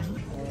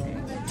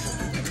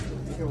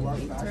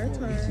 Beef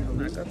tartare. I'm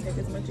not gonna take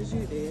as much as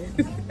you did.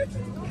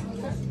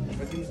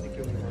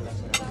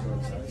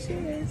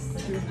 Cheers.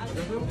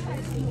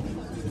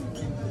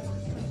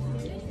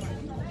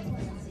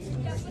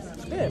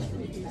 Good.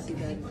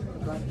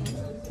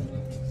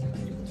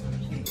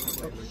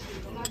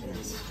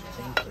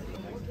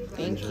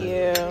 Thank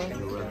you.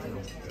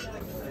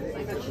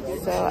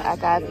 So I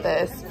got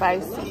the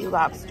spicy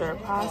lobster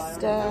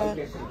pasta,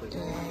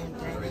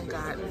 and then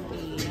got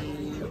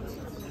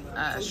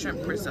the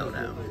shrimp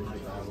risotto.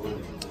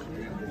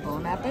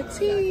 Bon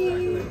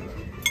appetit.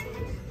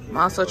 I'm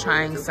also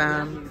trying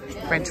some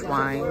French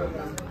wine.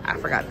 I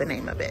forgot the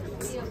name of it.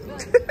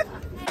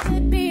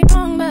 Could be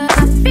wrong, but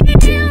I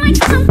feel like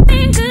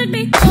something could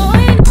be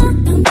going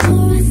on. The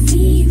more I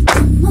see you,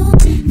 the more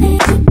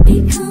that it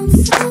becomes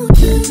so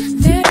true.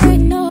 There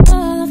ain't no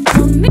other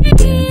for me,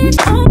 it's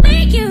only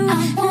you. I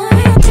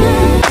wanna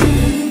die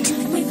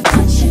with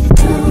what you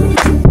go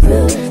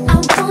through. I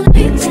wanna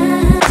be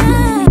down,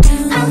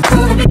 I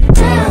wanna be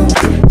down.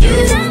 You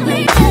don't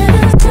make it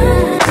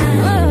time.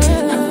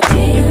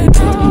 Okay, you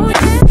know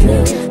it's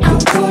true. I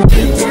wanna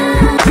be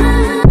down.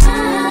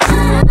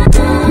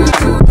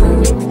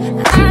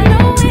 I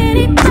know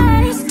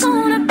anybody's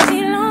gonna be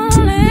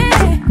lonely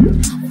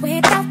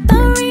without the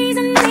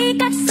reason they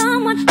got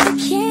someone to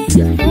care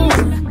for.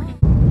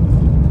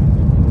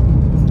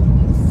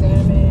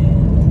 Salmon,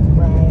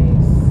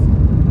 rice,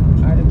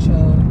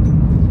 artichoke,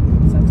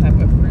 some type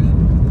of fruit,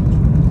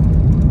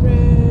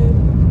 bread,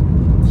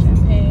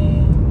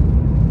 champagne,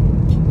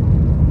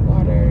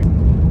 water,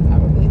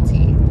 probably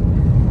tea.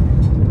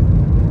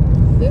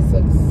 This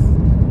looks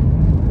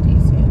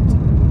decent.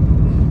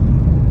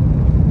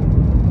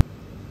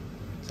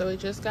 So we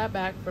just got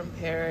back from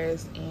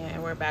Paris,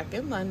 and we're back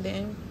in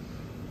London,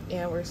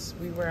 and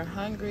we were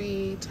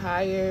hungry,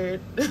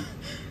 tired,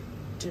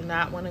 do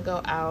not want to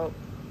go out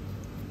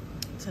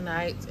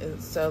tonight.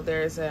 So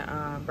there's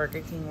a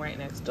Burger King right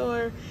next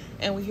door,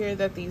 and we hear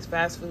that these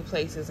fast food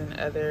places in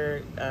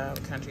other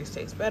countries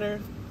taste better.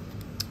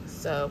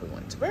 So we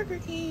went to Burger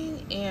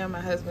King, and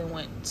my husband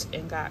went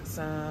and got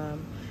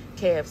some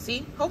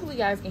KFC. Hopefully you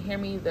guys can hear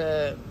me.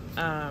 The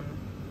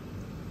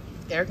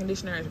air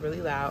conditioner is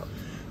really loud.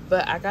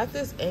 But I got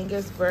this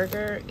Angus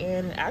burger,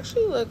 and it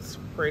actually looks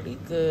pretty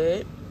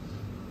good.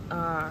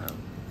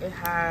 It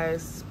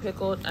has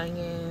pickled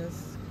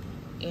onions,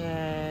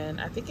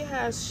 and I think it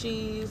has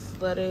cheese,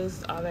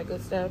 lettuce, all that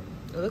good stuff.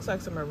 It looks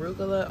like some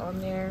arugula on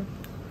there.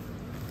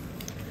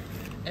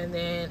 And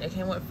then it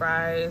came with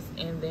fries.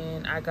 And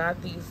then I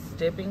got these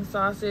dipping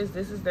sauces.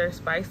 This is their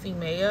spicy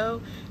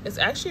mayo. It's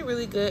actually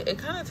really good. It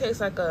kind of tastes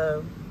like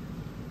a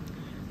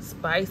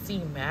spicy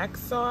mac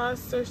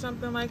sauce or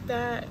something like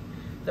that.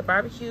 The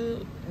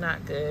barbecue,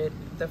 not good.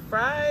 The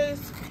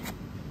fries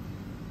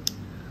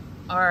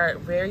are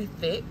very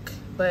thick,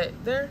 but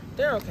they're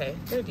okay.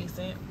 They're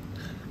decent.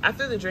 I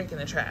threw the drink in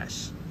the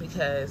trash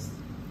because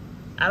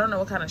I don't know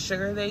what kind of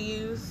sugar they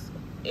use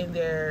in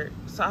their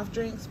soft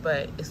drinks,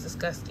 but it's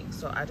disgusting,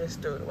 so I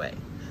just threw it away.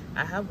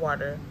 I have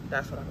water.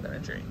 That's what I'm gonna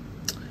drink.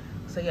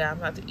 So yeah, I'm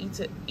about to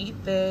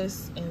eat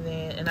this,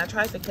 and I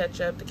tried the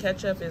ketchup. The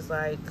ketchup is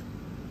like,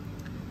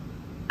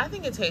 I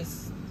think it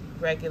tastes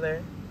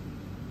regular.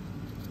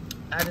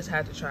 I just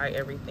had to try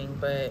everything,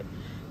 but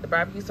the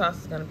barbecue sauce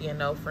is gonna be a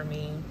no for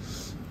me.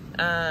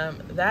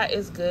 That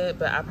is good,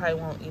 but I probably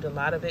won't eat a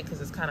lot of it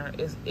because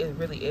it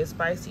really is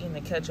spicy, and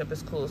the ketchup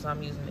is cool, so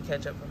I'm using the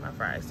ketchup for my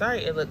fries.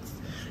 Sorry,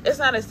 it's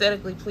not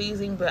aesthetically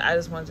pleasing, but I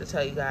just wanted to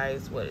tell you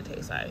guys what it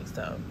tastes like.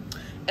 So,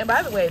 and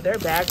by the way, their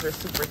bags are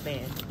super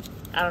thin.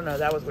 I don't know,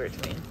 that was weird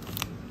to me.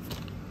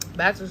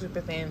 Bags are super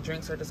thin,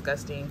 drinks are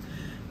disgusting.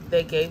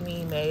 They gave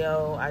me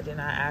mayo. I did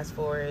not ask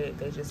for it.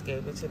 They just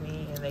gave it to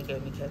me, and they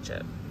gave me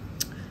ketchup.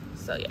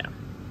 So yeah,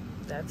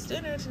 that's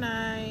dinner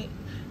tonight.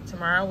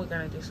 Tomorrow we're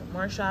gonna do some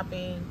more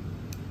shopping,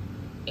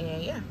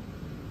 and yeah,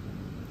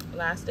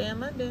 last day in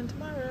London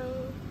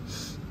tomorrow.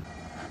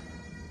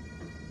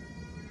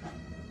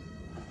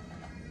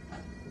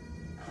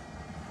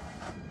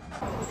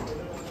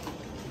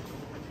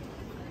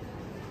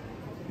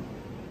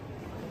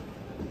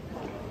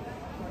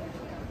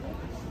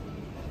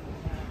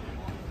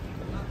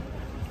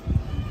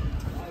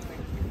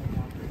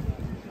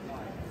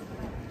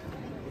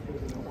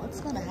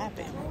 What's gonna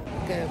happen?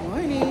 Good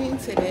morning.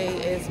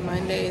 Today is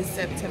Monday,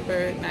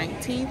 September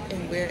 19th,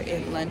 and we're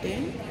in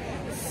London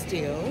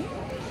still.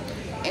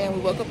 And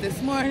we woke up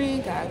this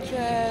morning, got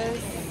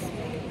dressed,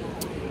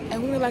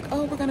 and we were like,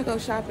 oh, we're gonna go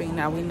shopping.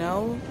 Now we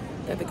know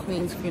that the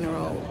Queen's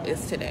funeral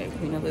is today.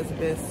 Queen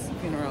Elizabeth's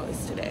funeral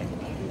is today.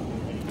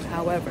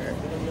 However,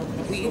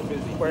 we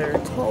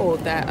were told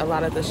that a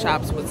lot of the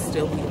shops would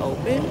still be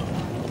open.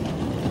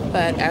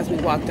 But as we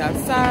walked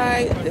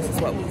outside, this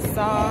is what we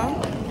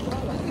saw.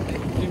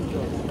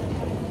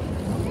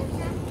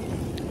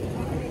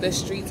 The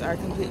streets are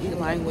completely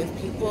lined with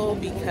people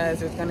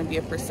because there's going to be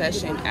a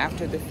procession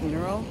after the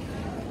funeral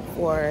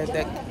for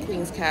the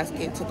Queen's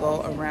casket to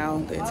go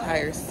around the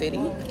entire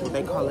city.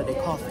 They call it a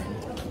coffin.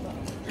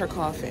 Her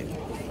coffin.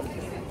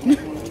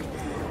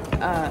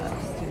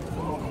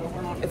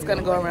 It's going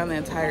to go around the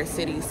entire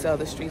city, so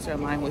the streets are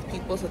lined with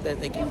people so that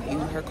they can view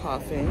her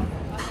coffin.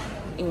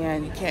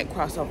 And you can't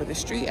cross over the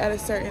street at a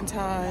certain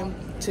time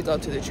to go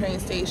to the train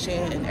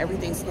station, and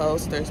everything's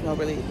closed. There's no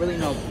really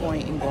no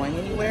point in going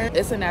anywhere.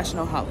 It's a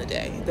national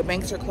holiday. The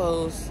banks are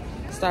closed,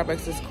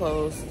 Starbucks is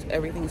closed,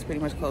 everything's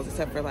pretty much closed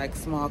except for like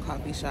small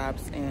coffee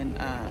shops and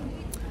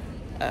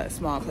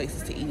small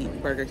places to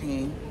eat, Burger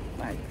King,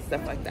 like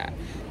stuff like that.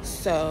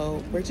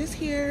 So we're just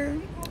here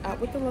out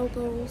with the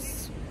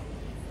locals,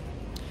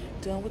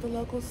 doing what the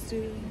locals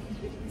do,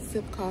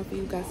 sip coffee,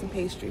 we got some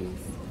pastries.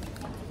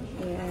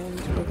 And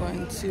we're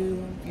going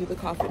to view the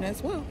coffin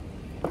as well.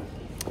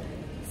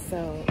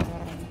 So,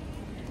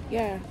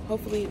 yeah,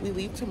 hopefully we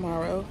leave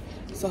tomorrow.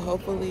 So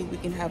hopefully we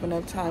can have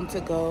enough time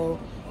to go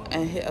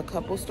and hit a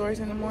couple stores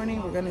in the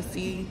morning. We're gonna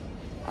see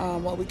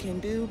what we can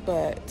do.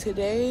 But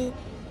today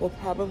will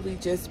probably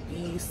just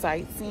be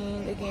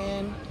sightseeing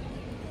again.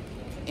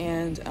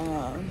 And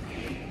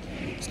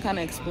just kind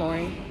of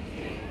exploring,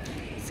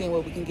 seeing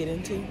what we can get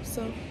into.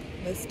 So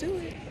let's do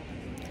it.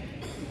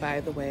 By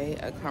the way,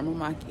 a caramel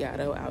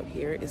macchiato out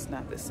here is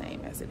not the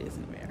same as it is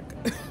in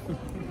America.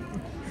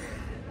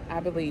 I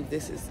believe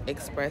this is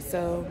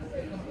espresso,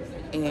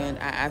 and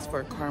I asked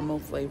for caramel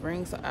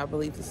flavoring, so I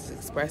believe this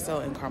is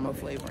espresso and caramel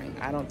flavoring.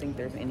 I don't think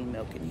there's any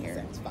milk in here.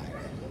 That's fire.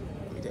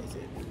 Let me taste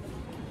it.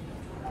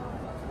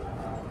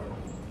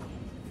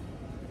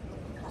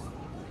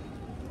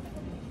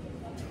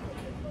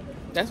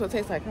 That's what it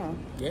tastes like, huh?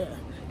 Yeah.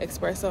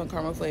 Espresso and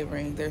caramel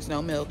flavoring. There's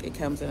no milk. It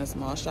comes in a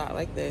small shot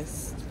like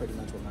this. That's pretty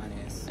much what mine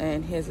is.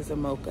 And his is a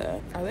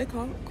mocha. Are they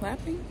called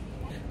clapping?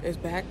 There's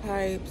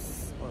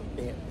bagpipes. Or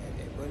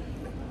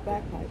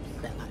Bagpipes.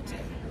 bagpipes.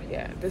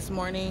 Yeah, this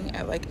morning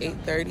at like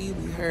 8:30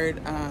 we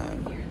heard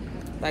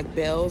like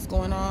bells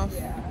going off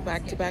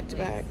back to back to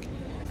back.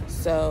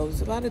 So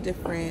there's a lot of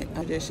different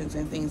traditions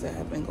and things that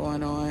have been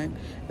going on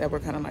that we're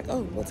kind of like,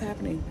 oh, what's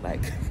happening?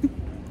 Like,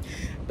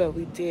 but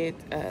we did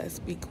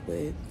speak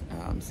with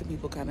some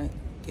people, kind of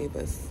gave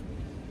us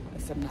a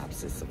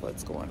synopsis of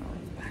what's going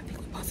on. But I think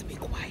we're supposed to be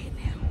quiet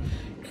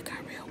now. It got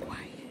real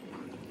quiet.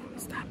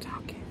 Stop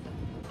talking.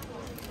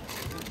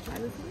 Try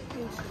this little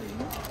pastry.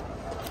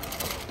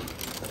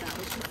 That's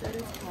what she said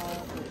it's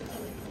called.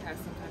 It has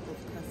some type of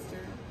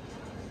custard.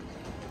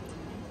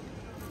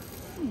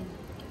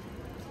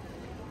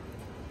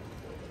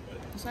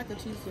 It's like a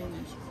cheese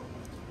sandwich.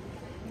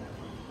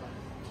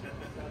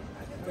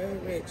 Very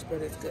rich,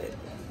 but it's good.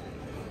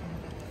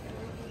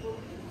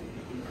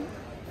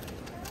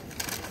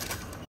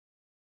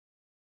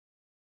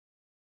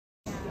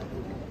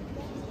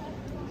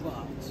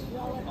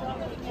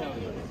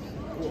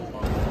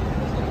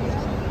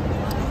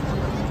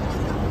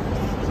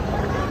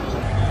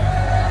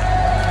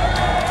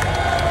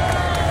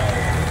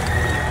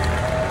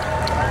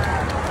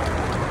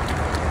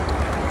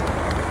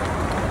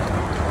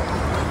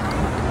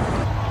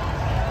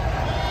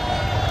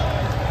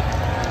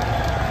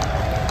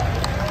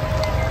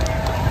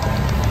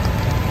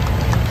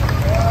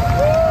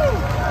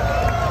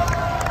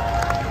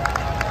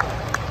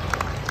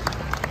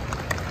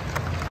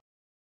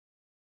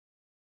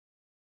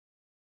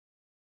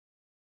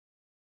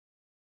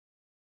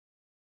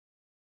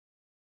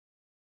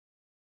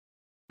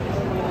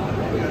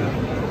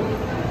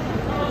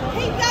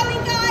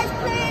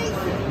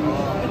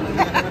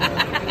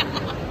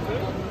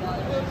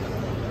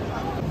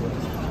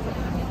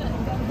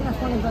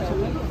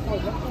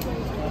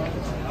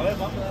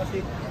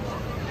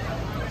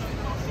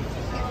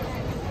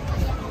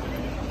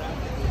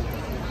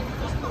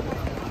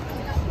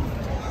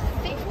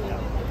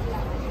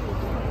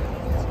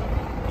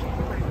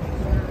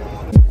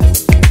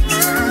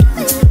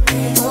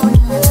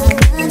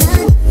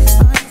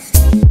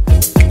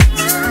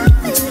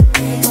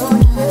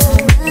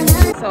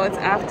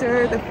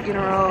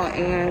 funeral,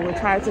 and we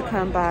tried to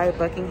come by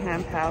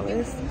Buckingham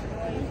Palace,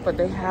 but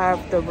they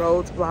have the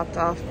roads blocked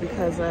off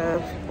because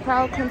of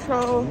crowd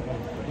control.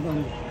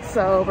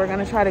 So we're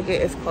gonna try to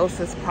get as close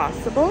as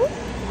possible.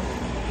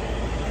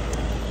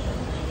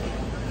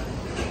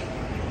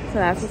 So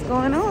that's what's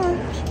going on.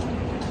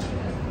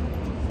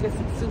 Get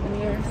some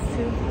souvenirs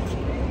too.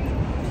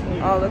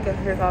 Oh, look at,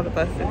 here's all the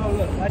buses. These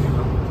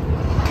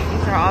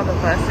are all the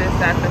buses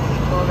that the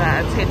people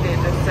that attended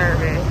the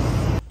service.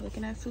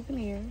 Looking at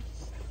souvenirs.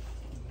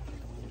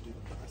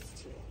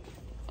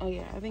 Oh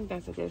yeah, I think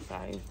that's a good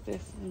size.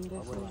 This and this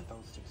one.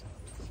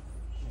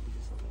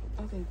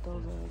 I think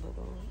those are a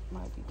little,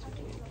 might be too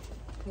big.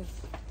 Cause,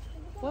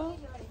 well,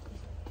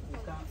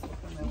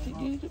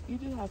 you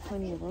do have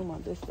plenty of room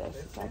on this desk.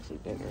 It's actually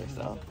bigger,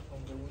 so,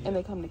 and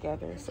they come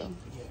together, so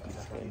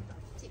that's good.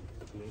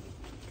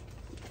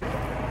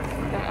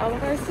 Got all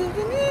of our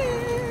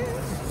souvenirs.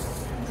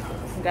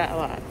 Got a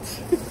lot.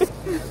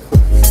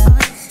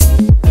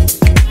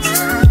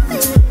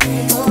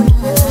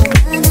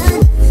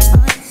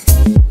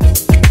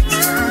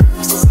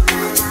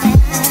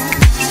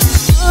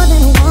 More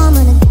than a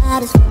woman, a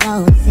goddess for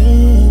all it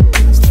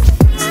seems.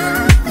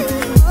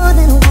 More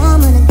than a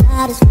woman, a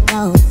goddess for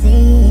all it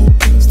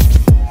seems.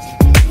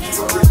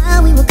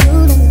 While we were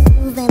cool in the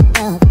groove and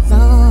love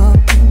song,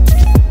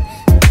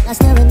 I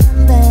still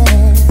remember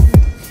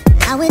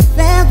how it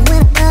felt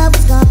when love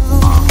was gone.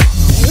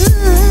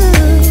 Ooh,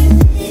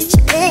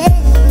 yeah.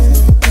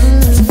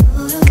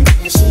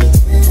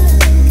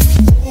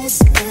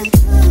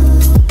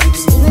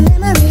 Even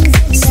memories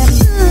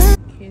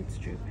Kids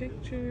drew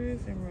pictures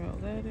and wrote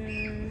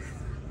letters.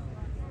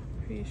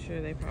 Pretty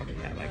sure they probably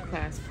had like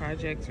class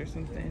projects or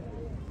something.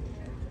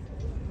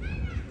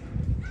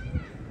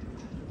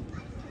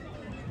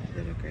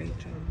 Did a great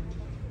job.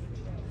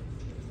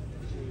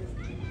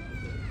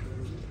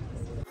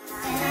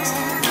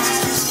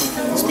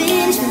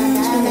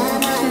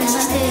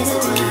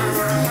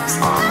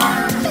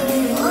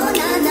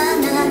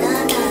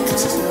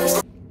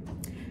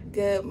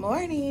 Good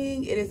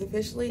morning. It is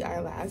officially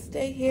our last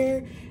day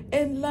here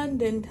in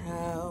London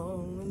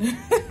town.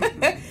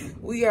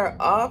 We are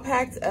all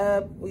packed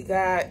up. We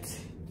got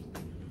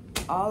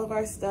all of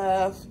our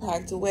stuff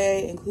packed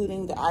away,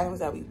 including the items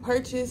that we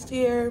purchased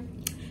here.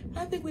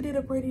 I think we did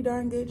a pretty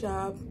darn good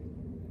job.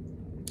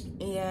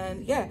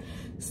 And yeah,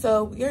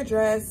 so we are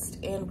dressed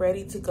and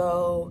ready to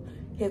go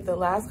hit the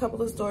last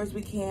couple of stores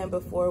we can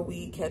before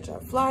we catch our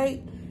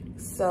flight.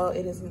 So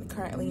it is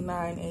currently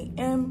 9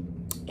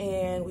 a.m.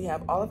 and we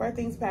have all of our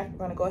things packed. We're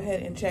gonna go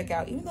ahead and check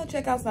out, even though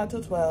checkout's not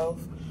till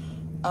 12.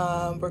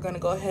 We're gonna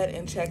go ahead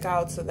and check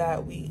out so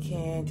that we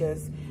can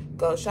just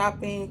go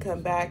shopping,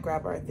 come back,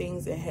 grab our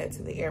things, and head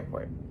to the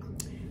airport.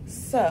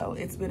 So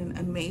it's been an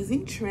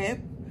amazing trip.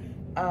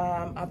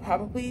 I'll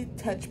probably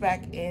touch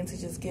back in to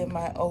just give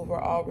my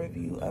overall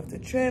review of the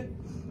trip.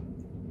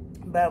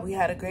 But we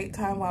had a great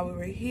time while we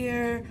were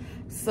here.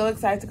 So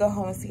excited to go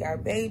home and see our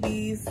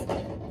babies.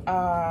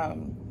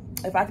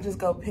 If I could just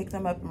go pick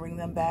them up and bring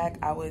them back,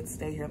 I would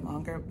stay here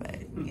longer,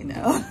 but you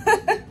know,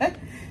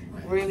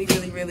 really,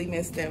 really, really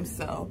miss them.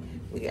 So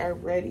we are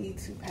ready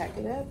to pack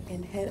it up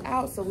and head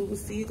out. So we will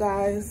see you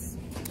guys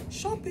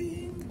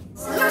shopping.